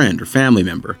by a friend or family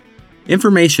member.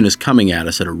 Information is coming at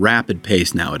us at a rapid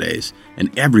pace nowadays,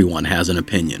 and everyone has an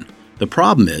opinion. The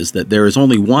problem is that there is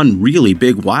only one really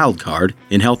big wild card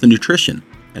in health and nutrition,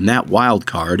 and that wild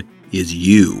card is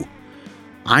you.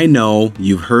 I know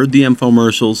you've heard the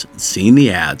infomercials and seen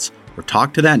the ads, or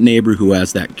talk to that neighbor who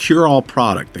has that cure-all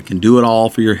product that can do it all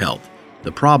for your health.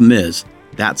 The problem is,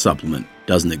 that supplement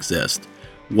doesn't exist.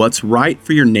 What's right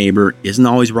for your neighbor isn't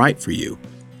always right for you.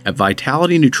 At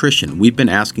Vitality Nutrition, we've been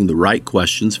asking the right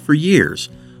questions for years.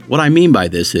 What I mean by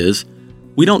this is,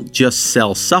 we don't just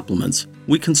sell supplements,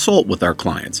 we consult with our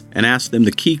clients and ask them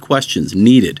the key questions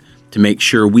needed to make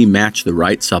sure we match the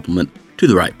right supplement to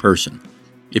the right person.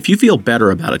 If you feel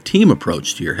better about a team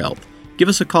approach to your health, give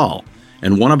us a call,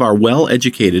 and one of our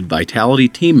well-educated Vitality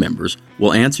team members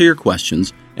will answer your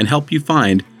questions and help you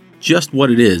find just what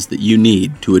it is that you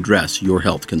need to address your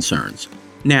health concerns,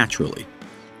 naturally.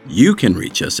 You can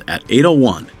reach us at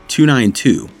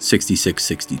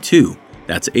 801-292-6662.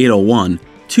 That's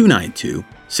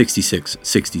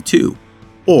 801-292-6662.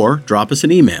 Or drop us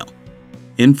an email,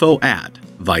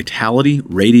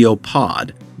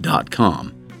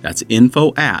 info@vitalityradiopod.com. That's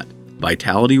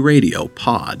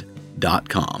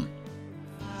info@vitalityradiopod.com.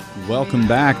 Welcome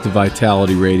back to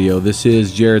Vitality Radio. This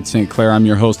is Jared St. Clair. I'm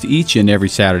your host each and every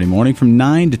Saturday morning from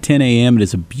 9 to 10 a.m. It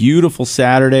is a beautiful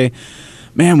Saturday.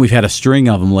 Man, we've had a string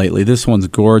of them lately. This one's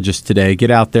gorgeous today. Get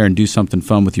out there and do something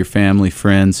fun with your family,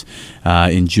 friends.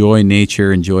 Enjoy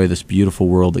nature. Enjoy this beautiful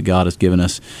world that God has given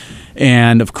us.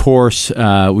 And, of course,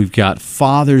 we've got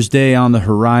Father's Day on the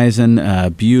horizon. A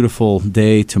beautiful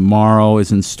day tomorrow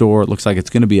is in store. It looks like it's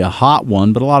going to be a hot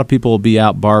one, but a lot of people will be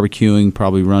out barbecuing,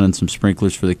 probably running some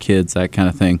sprinklers for the kids, that kind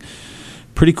of thing.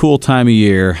 Pretty cool time of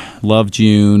year. Love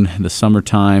June. The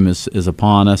summertime is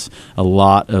upon us. A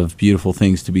lot of beautiful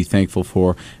things to be thankful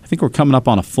for. I think we're coming up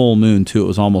on a full moon, too. It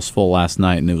was almost full last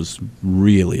night, and it was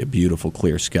really a beautiful,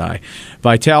 clear sky.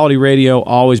 Vitality Radio,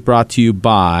 always brought to you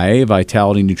by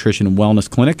Vitality Nutrition and Wellness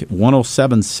Clinic,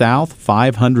 107 South,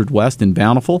 500 West in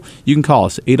Bountiful. You can call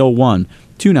us,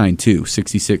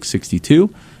 801-292-6662.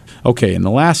 Okay, in the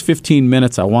last 15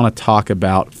 minutes, I want to talk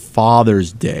about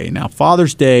Father's Day. Now,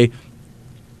 Father's Day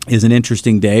is an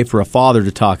interesting day for a father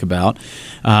to talk about.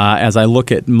 As I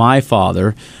look at my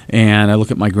father, and I look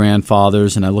at my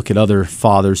grandfathers, and I look at other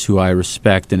fathers who I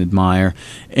respect and admire,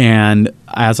 and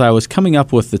as I was coming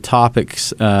up with the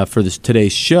topics for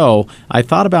today's show, I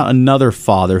thought about another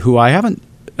father who I haven't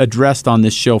addressed on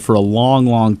this show for a long,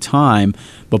 long time,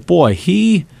 but boy,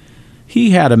 he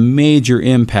had a major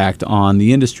impact on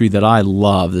the industry that I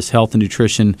love, this health and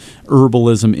nutrition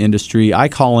herbalism industry. I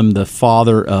call him the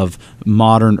father of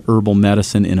modern herbal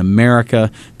medicine in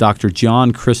America, Dr.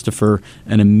 John Christopher,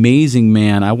 an amazing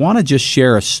man. I want to just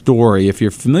share a story. If you're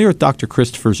familiar with Dr.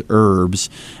 Christopher's herbs,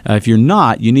 if you're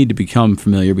not, you need to become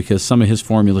familiar because some of his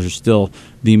formulas are still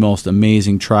the most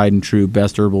amazing, tried and true,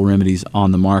 best herbal remedies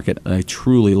on the market. I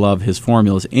truly love his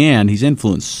formulas, and he's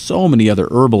influenced so many other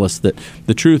herbalists that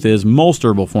the truth is most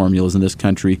herbal formulas in this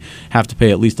country have to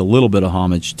pay at least a little bit of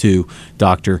homage to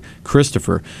Dr.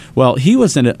 Christopher. Well, he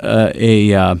was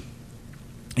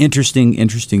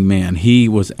interesting man. He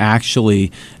was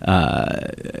actually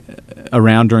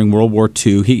around during World War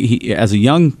II. He as a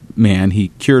young man, he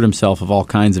cured himself of all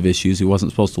kinds of issues. He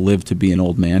wasn't supposed to live to be an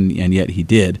old man, and yet he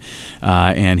did.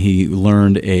 And he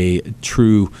learned a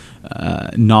true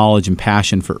knowledge and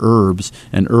passion for herbs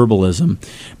and herbalism.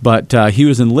 But he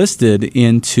was enlisted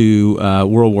into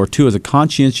World War II as a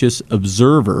conscientious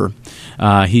observer.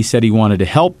 He said he wanted to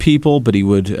help people, but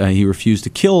he refused to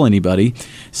kill anybody.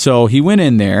 So he went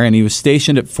in there, and he was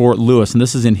stationed at Fort Lewis, and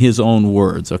this is in his own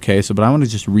words, okay? But I want to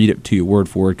just read it to you word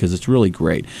for word because it's really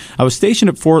great. I was stationed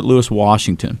at Fort Lewis,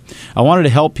 Washington. I wanted to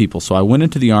help people, so I went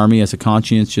into the Army as a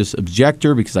conscientious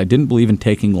objector because I didn't believe in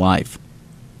taking life.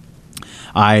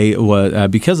 I was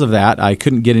because of that, I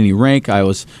couldn't get any rank. I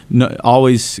was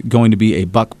always going to be a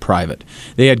buck private.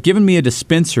 They had given me a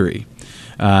dispensary,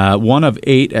 one of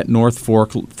 8 at North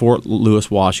Fork, Fort Lewis,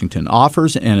 Washington.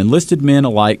 Offers and enlisted men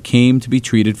alike came to be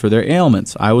treated for their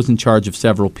ailments. I was in charge of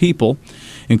several people,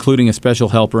 including a special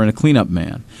helper and a cleanup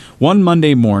man. One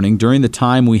Monday morning, during the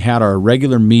time we had our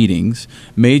regular meetings,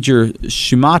 Major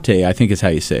Shimate, I think is how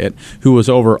you say it, who was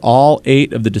over all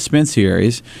 8 of the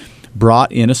dispensaries,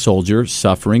 brought in a soldier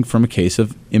suffering from a case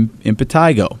of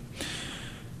impetigo.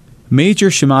 Major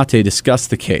Shimate discussed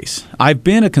the case. I've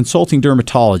been a consulting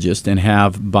dermatologist and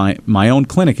have my own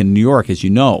clinic in New York, as you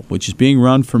know, which is being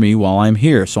run for me while I'm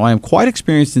here. So I am quite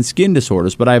experienced in skin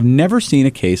disorders, but I have never seen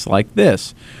a case like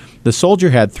this. The soldier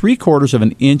had 3/4 of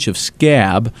an inch of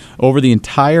scab over the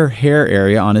entire hair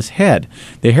area on his head.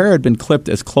 The hair had been clipped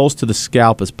as close to the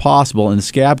scalp as possible, and the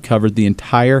scab covered the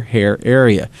entire hair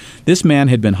area. This man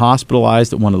had been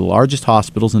hospitalized at one of the largest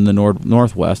hospitals in the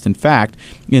Northwest, in fact,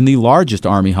 in the largest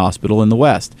Army hospital in the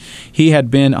West. He had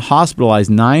been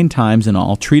hospitalized 9 times in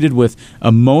all, treated with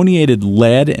ammoniated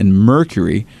lead and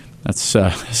mercury. That's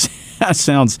That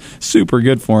sounds super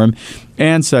good for him,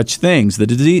 and such things. The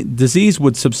disease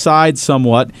would subside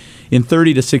somewhat in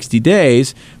 30 to 60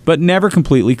 days, but never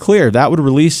completely clear. They would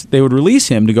release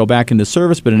him to go back into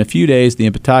service, but in a few days, the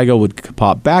impetigo would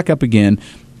pop back up again.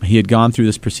 He had gone through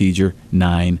this procedure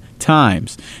 9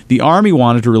 times. The Army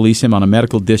wanted to release him on a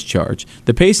medical discharge.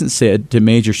 The patient said to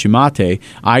Major Shumate,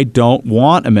 "I don't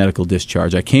want a medical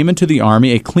discharge. I came into the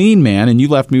Army a clean man, and you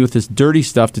left me with this dirty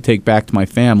stuff to take back to my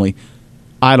family.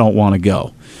 I don't want to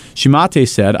go." Shumate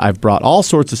said, "I've brought all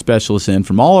sorts of specialists in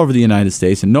from all over the United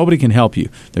States, and nobody can help you.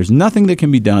 There's nothing that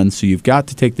can be done, so you've got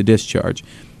to take the discharge."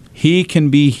 "He can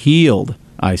be healed,"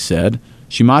 I said.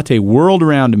 Shumate whirled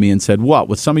around to me and said, "What,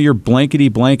 with some of your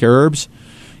blankety-blank herbs?"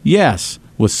 "Yes,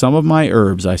 with some of my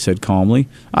herbs," I said calmly.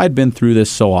 I'd been through this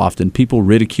so often, people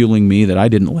ridiculing me, that I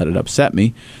didn't let it upset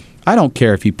me. "I don't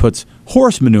care if he puts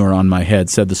horse manure on my head,"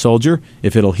 said the soldier.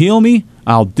 "If it'll heal me,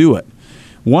 I'll do it."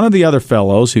 One of the other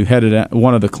fellows who headed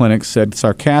one of the clinics said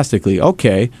sarcastically,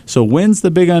 "Okay, so when's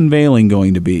the big unveiling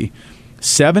going to be?"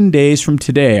 7 days from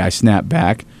today, I snapped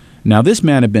back. Now, this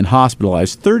man had been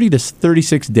hospitalized 30 to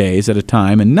 36 days at a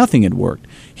time, and nothing had worked.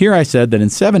 Here I said that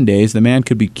in 7 days, the man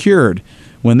could be cured.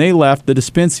 When they left, the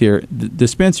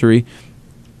dispensary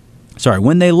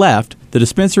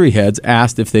heads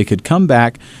asked if they could come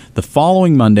back the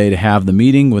following Monday to have the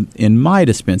meeting in my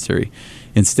dispensary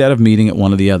instead of meeting at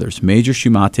one of the others. Major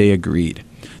Shumate agreed.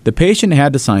 The patient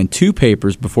had to sign 2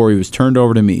 papers before he was turned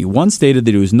over to me. One stated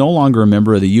that he was no longer a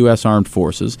member of the U.S. Armed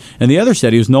Forces, and the other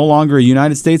said he was no longer a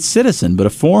United States citizen, but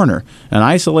a foreigner, an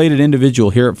isolated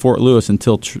individual here at Fort Lewis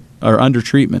under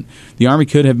treatment. The Army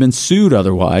could have been sued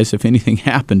otherwise if anything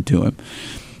happened to him.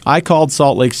 I called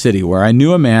Salt Lake City, where I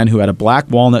knew a man who had a black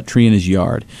walnut tree in his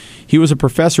yard. He was a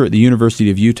professor at the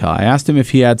University of Utah. I asked him if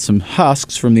he had some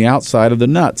husks from the outside of the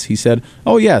nuts. He said,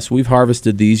 "Oh, yes, we've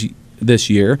harvested these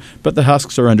this year, but the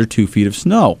husks are under 2 feet of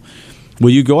snow. Will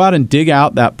you go out and dig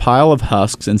out that pile of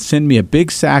husks and send me a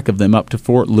big sack of them up to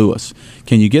Fort Lewis?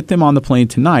 Can you get them on the plane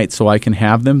tonight so I can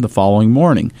have them the following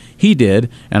morning?" He did,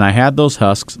 and I had those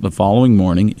husks the following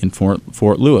morning in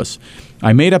Fort Lewis.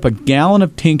 I made up a gallon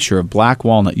of tincture of black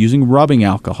walnut using rubbing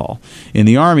alcohol. In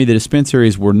the Army, the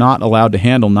dispensaries were not allowed to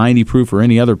handle 90 proof or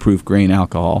any other proof grain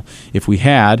alcohol. If we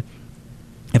had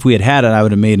it, I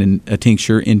would have made a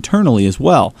tincture internally as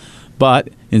well. But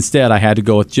instead, I had to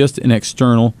go with just an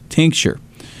external tincture.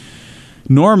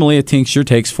 Normally, a tincture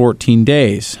takes 14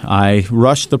 days. I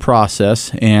rushed the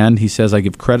process, and he says I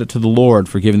give credit to the Lord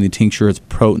for giving the tincture its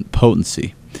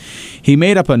potency. He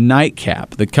made up a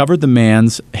nightcap that covered the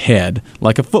man's head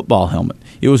like a football helmet.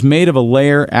 It was made of a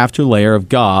layer after layer of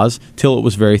gauze till it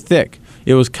was very thick.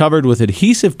 It was covered with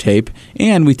adhesive tape,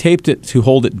 and we taped it to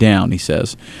hold it down, he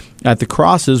says. At the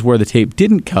crosses where the tape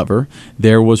didn't cover,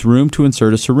 there was room to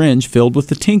insert a syringe filled with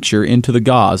the tincture into the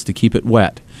gauze to keep it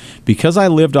wet. Because I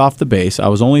lived off the base, I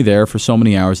was only there for so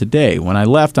many hours a day. When I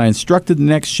left, I instructed the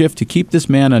next shift to keep this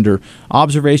man under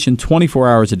observation 24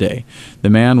 hours a day.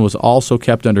 The man was also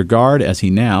kept under guard, as he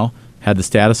now had the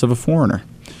status of a foreigner.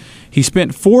 He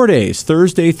spent 4 days,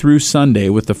 Thursday through Sunday,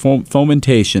 with the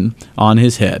fomentation on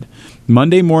his head.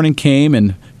 Monday morning came,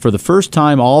 and for the first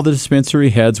time, all the dispensary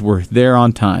heads were there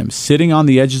on time, sitting on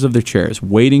the edges of their chairs,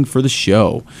 waiting for the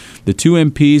show. The 2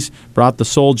 MPs brought the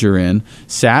soldier in,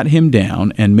 sat him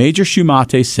down, and Major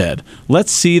Shumate said,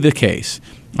 "Let's see the case."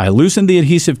 I loosened the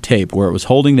adhesive tape where it was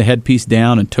holding the headpiece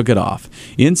down and took it off.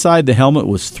 Inside the helmet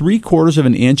was 3/4 of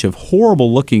an inch of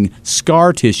horrible-looking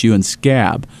scar tissue and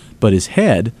scab, but his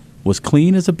head was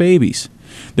clean as a baby's.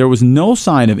 There was no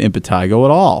sign of impetigo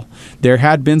at all. There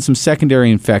had been some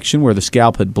secondary infection where the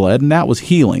scalp had bled, and that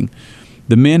was healing.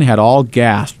 The men had all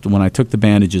gasped when I took the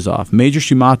bandages off. Major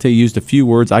Shumate used a few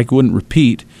words I wouldn't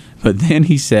repeat, but then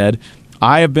he said,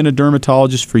 "I have been a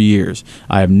dermatologist for years.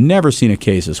 I have never seen a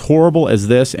case as horrible as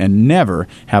this, and never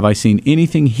have I seen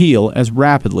anything heal as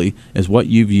rapidly as what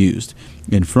you've used."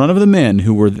 In front of the men,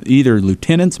 who were either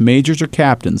lieutenants, majors, or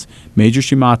captains, Major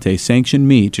Shumate sanctioned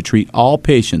me to treat all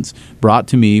patients brought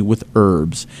to me with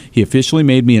herbs. He officially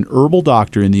made me an herbal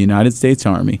doctor in the United States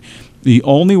Army, the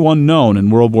only one known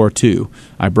in World War II.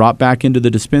 I brought back into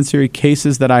the dispensary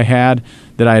cases that I had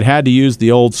to use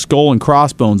the old skull and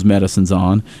crossbones medicines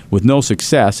on, with no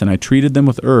success, and I treated them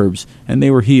with herbs, and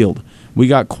they were healed. We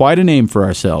got quite a name for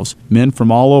ourselves. Men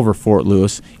from all over Fort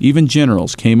Lewis, even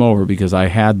generals, came over because I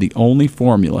had the only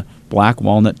formula, black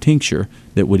walnut tincture,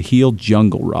 that would heal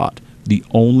jungle rot. The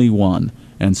only one.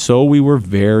 And so we were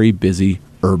very busy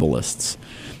herbalists.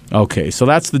 Okay, so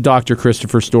that's the Dr.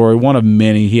 Christopher story, one of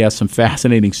many. He has some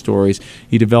fascinating stories.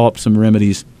 He developed some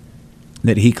remedies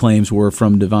that he claims were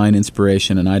from divine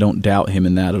inspiration, and I don't doubt him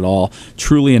in that at all.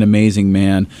 Truly an amazing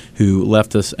man who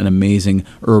left us an amazing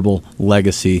herbal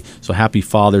legacy. So happy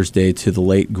Father's Day to the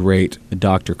late, great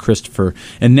Dr. Christopher.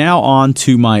 And now on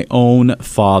to my own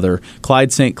father,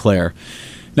 Clyde St. Clair.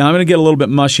 Now, I'm going to get a little bit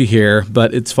mushy here,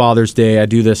 but it's Father's Day. I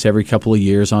do this every couple of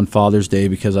years on Father's Day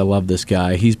because I love this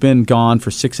guy. He's been gone for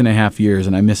 6.5 years,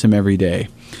 and I miss him every day.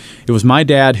 It was my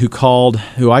dad who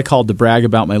I called to brag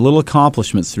about my little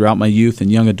accomplishments throughout my youth and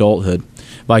young adulthood.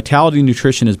 Vitality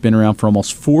Nutrition has been around for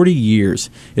almost 40 years.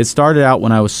 It started out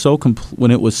when it was so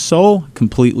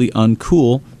completely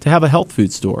uncool to have a health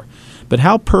food store. But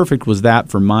how perfect was that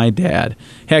for my dad?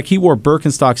 Heck, he wore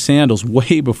Birkenstock sandals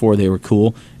way before they were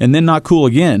cool, and then not cool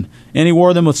again. And he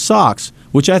wore them with socks,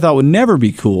 which I thought would never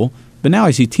be cool, but now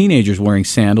I see teenagers wearing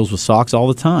sandals with socks all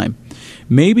the time.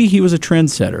 Maybe he was a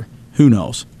trendsetter. Who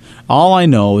knows? All I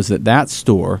know is that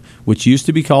store, which used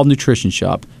to be called Nutrition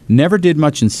Shop, never did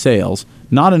much in sales,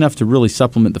 not enough to really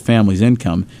supplement the family's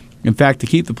income. In fact, to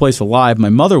keep the place alive, my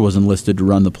mother was enlisted to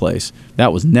run the place.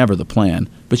 That was never the plan,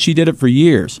 but she did it for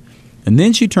years. And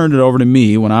then she turned it over to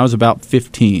me when I was about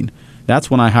 15. That's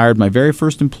when I hired my very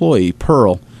first employee,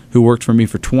 Pearl, who worked for me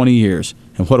for 20 years.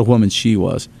 And what a woman she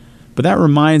was. But that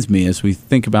reminds me, as we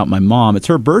think about my mom, it's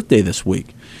her birthday this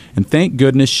week. And thank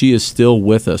goodness she is still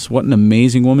with us. What an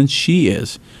amazing woman she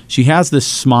is. She has this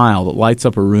smile that lights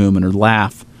up a room, and her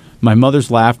laugh. My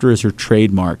mother's laughter is her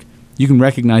trademark. You can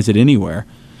recognize it anywhere.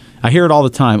 I hear it all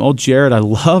the time. Oh, Jared, I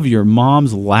love your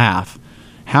mom's laugh.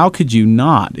 How could you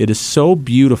not? It is so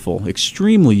beautiful,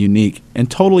 extremely unique, and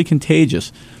totally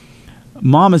contagious.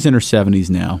 Mom is in her 70s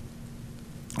now,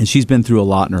 and she's been through a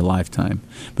lot in her lifetime.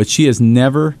 But she has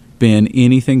never been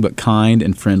anything but kind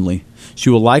and friendly. She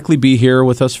will likely be here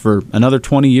with us for another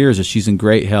 20 years as she's in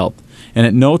great health, and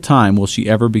at no time will she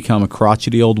ever become a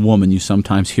crotchety old woman you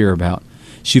sometimes hear about.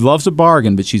 She loves a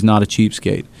bargain, but she's not a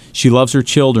cheapskate. She loves her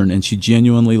children, and she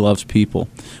genuinely loves people.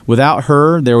 Without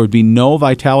her, there would be no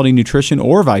Vitality Nutrition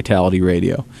or Vitality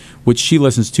Radio, which she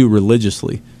listens to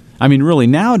religiously. I mean, really,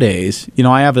 nowadays,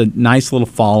 I have a nice little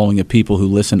following of people who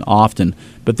listen often,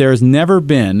 but there has never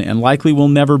been, and likely will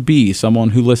never be,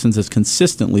 someone who listens as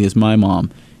consistently as my mom,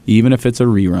 even if it's a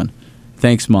rerun.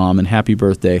 Thanks, Mom, and happy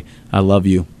birthday. I love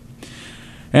you.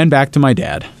 And back to my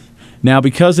dad. Now,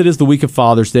 because it is the week of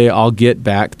Father's Day, I'll get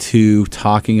back to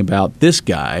talking about this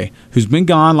guy who's been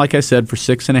gone, like I said, for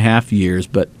 6.5 years,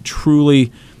 but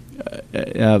truly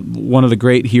one of the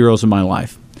great heroes of my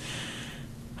life.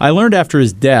 I learned after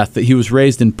his death that he was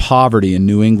raised in poverty in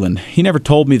New England. He never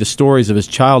told me the stories of his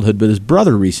childhood, but his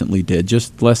brother recently did.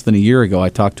 Just less than a year ago, I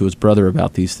talked to his brother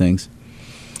about these things.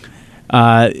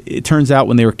 It turns out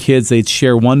when they were kids, they'd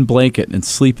share one blanket and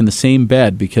sleep in the same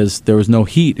bed because there was no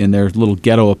heat in their little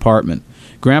ghetto apartment.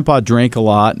 Grandpa drank a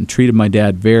lot and treated my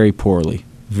dad very poorly,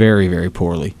 very, very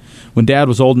poorly. When Dad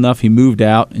was old enough, he moved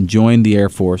out and joined the Air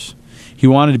Force. He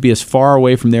wanted to be as far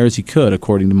away from there as he could,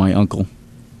 according to my uncle.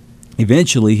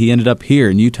 Eventually, he ended up here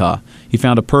in Utah. He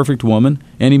found a perfect woman,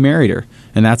 and he married her,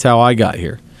 and that's how I got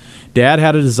here. Dad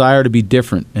had a desire to be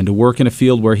different and to work in a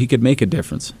field where he could make a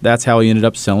difference. That's how he ended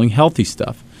up selling healthy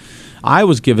stuff. I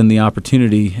was given the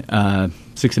opportunity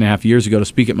 6.5 years ago to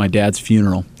speak at my dad's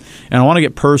funeral. And I want to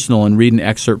get personal and read an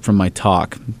excerpt from my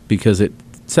talk because it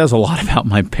says a lot about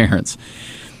my parents.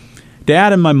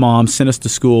 Dad and my mom sent us to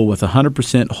school with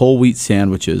 100% whole wheat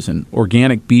sandwiches and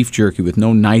organic beef jerky with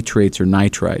no nitrates or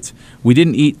nitrites. We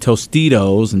didn't eat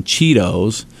Tostitos and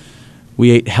Cheetos.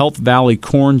 We ate Health Valley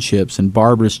corn chips and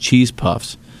Barbara's cheese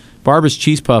puffs. Barbara's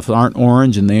cheese puffs aren't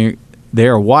orange and they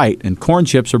are white, and corn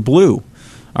chips are blue.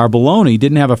 Our bologna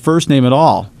didn't have a first name at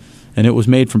all, and it was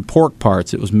made from pork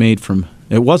parts. It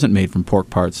wasn't made from pork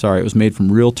parts, sorry. It was made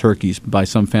from real turkeys by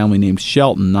some family named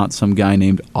Shelton, not some guy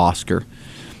named Oscar.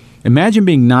 Imagine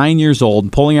being 9 years old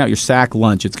and pulling out your sack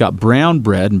lunch. It's got brown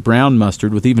bread and brown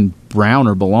mustard with even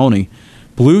browner bologna,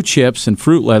 blue chips and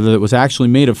fruit leather that was actually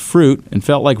made of fruit and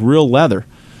felt like real leather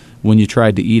when you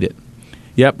tried to eat it.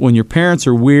 Yep, when your parents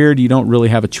are weird, you don't really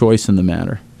have a choice in the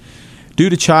matter. Due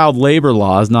to child labor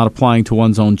laws not applying to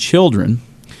one's own children,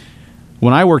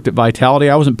 when I worked at Vitality,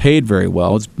 I wasn't paid very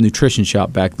well. It's a nutrition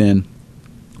shop back then.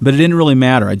 But it didn't really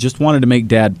matter. I just wanted to make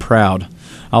Dad proud.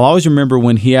 I'll always remember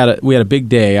when we had a big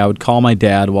day, I would call my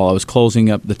dad while I was closing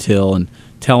up the till and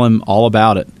tell him all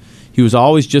about it. He was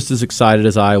always just as excited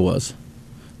as I was.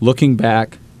 Looking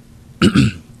back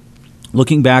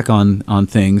on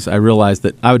things, I realized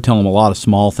that I would tell him a lot of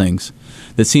small things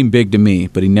that seemed big to me,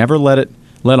 but he never let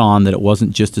on that it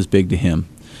wasn't just as big to him.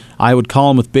 I would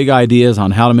call him with big ideas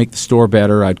on how to make the store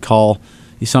better. I'd call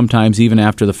sometimes even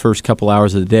after the first couple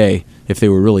hours of the day if they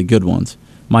were really good ones.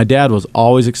 My dad was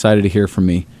always excited to hear from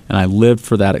me, and I lived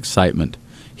for that excitement.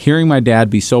 Hearing my dad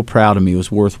be so proud of me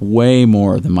was worth way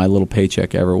more than my little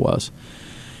paycheck ever was.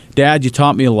 Dad, you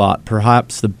taught me a lot.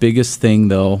 Perhaps the biggest thing,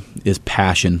 though, is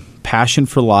passion. Passion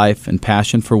for life and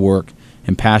passion for work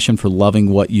and passion for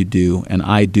loving what you do, and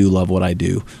I do love what I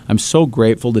do. I'm so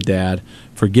grateful to Dad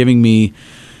for giving me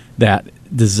that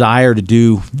desire to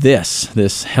do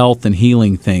this health and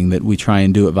healing thing that we try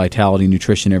and do at Vitality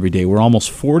Nutrition every day. We're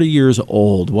almost 40 years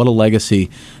old. What a legacy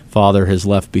Father has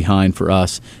left behind for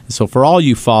us. And so for all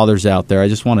you fathers out there, I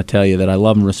just want to tell you that I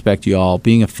love and respect you all.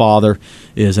 Being a father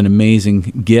is an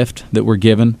amazing gift that we're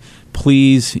given.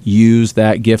 Please use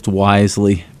that gift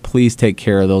wisely. Please take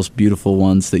care of those beautiful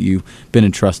ones that you've been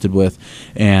entrusted with.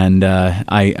 And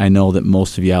I know that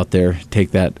most of you out there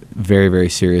take that very, very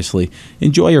seriously.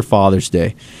 Enjoy your Father's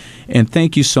Day. And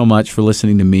thank you so much for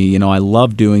listening to me. You know, I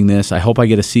love doing this. I hope I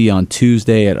get to see you on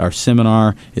Tuesday at our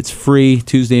seminar. It's free.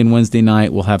 Tuesday and Wednesday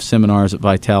night, we'll have seminars at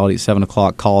Vitality at 7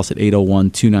 o'clock. Call us at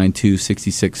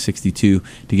 801-292-6662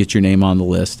 to get your name on the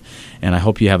list. And I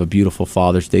hope you have a beautiful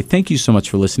Father's Day. Thank you so much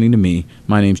for listening to me.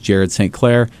 My name's Jared St.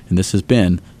 Clair, and this has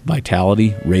been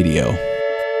Vitality Radio.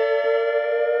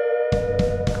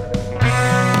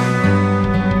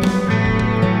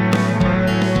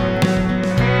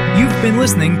 You've been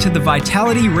listening to the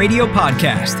Vitality Radio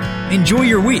Podcast. Enjoy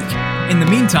your week. In the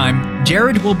meantime,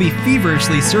 Jared will be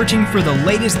feverishly searching for the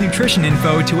latest nutrition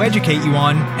info to educate you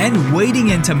on and wading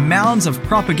into mounds of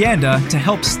propaganda to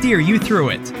help steer you through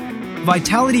it.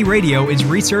 Vitality Radio is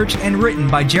researched and written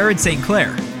by Jared St.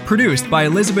 Clair, produced by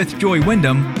Elizabeth Joy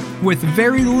Wyndham, with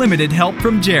very limited help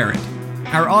from Jared.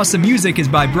 Our awesome music is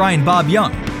by Brian Bob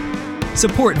Young.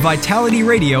 Support Vitality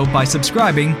Radio by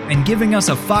subscribing and giving us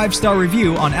a 5-star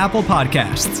review on Apple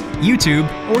Podcasts, YouTube,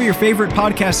 or your favorite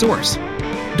podcast source.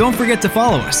 Don't forget to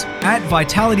follow us at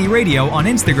Vitality Radio on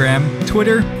Instagram,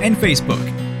 Twitter, and Facebook.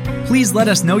 Please let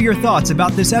us know your thoughts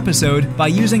about this episode by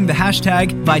using the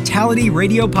hashtag Vitality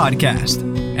Radio Podcast.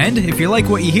 And if you like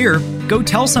what you hear, go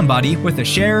tell somebody with a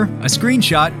share, a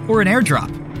screenshot, or an airdrop.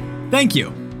 Thank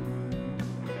you.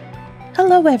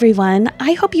 Hello, everyone.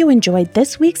 I hope you enjoyed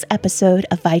this week's episode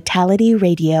of Vitality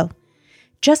Radio.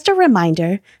 Just a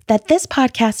reminder that this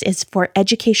podcast is for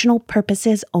educational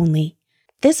purposes only.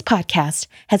 This podcast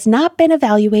has not been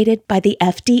evaluated by the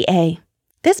FDA.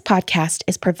 This podcast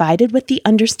is provided with the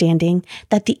understanding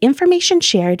that the information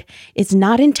shared is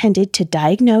not intended to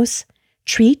diagnose,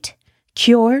 treat,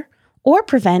 cure, or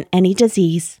prevent any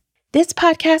disease. This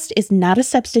podcast is not a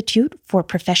substitute for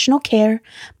professional care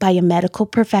by a medical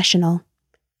professional.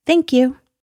 Thank you.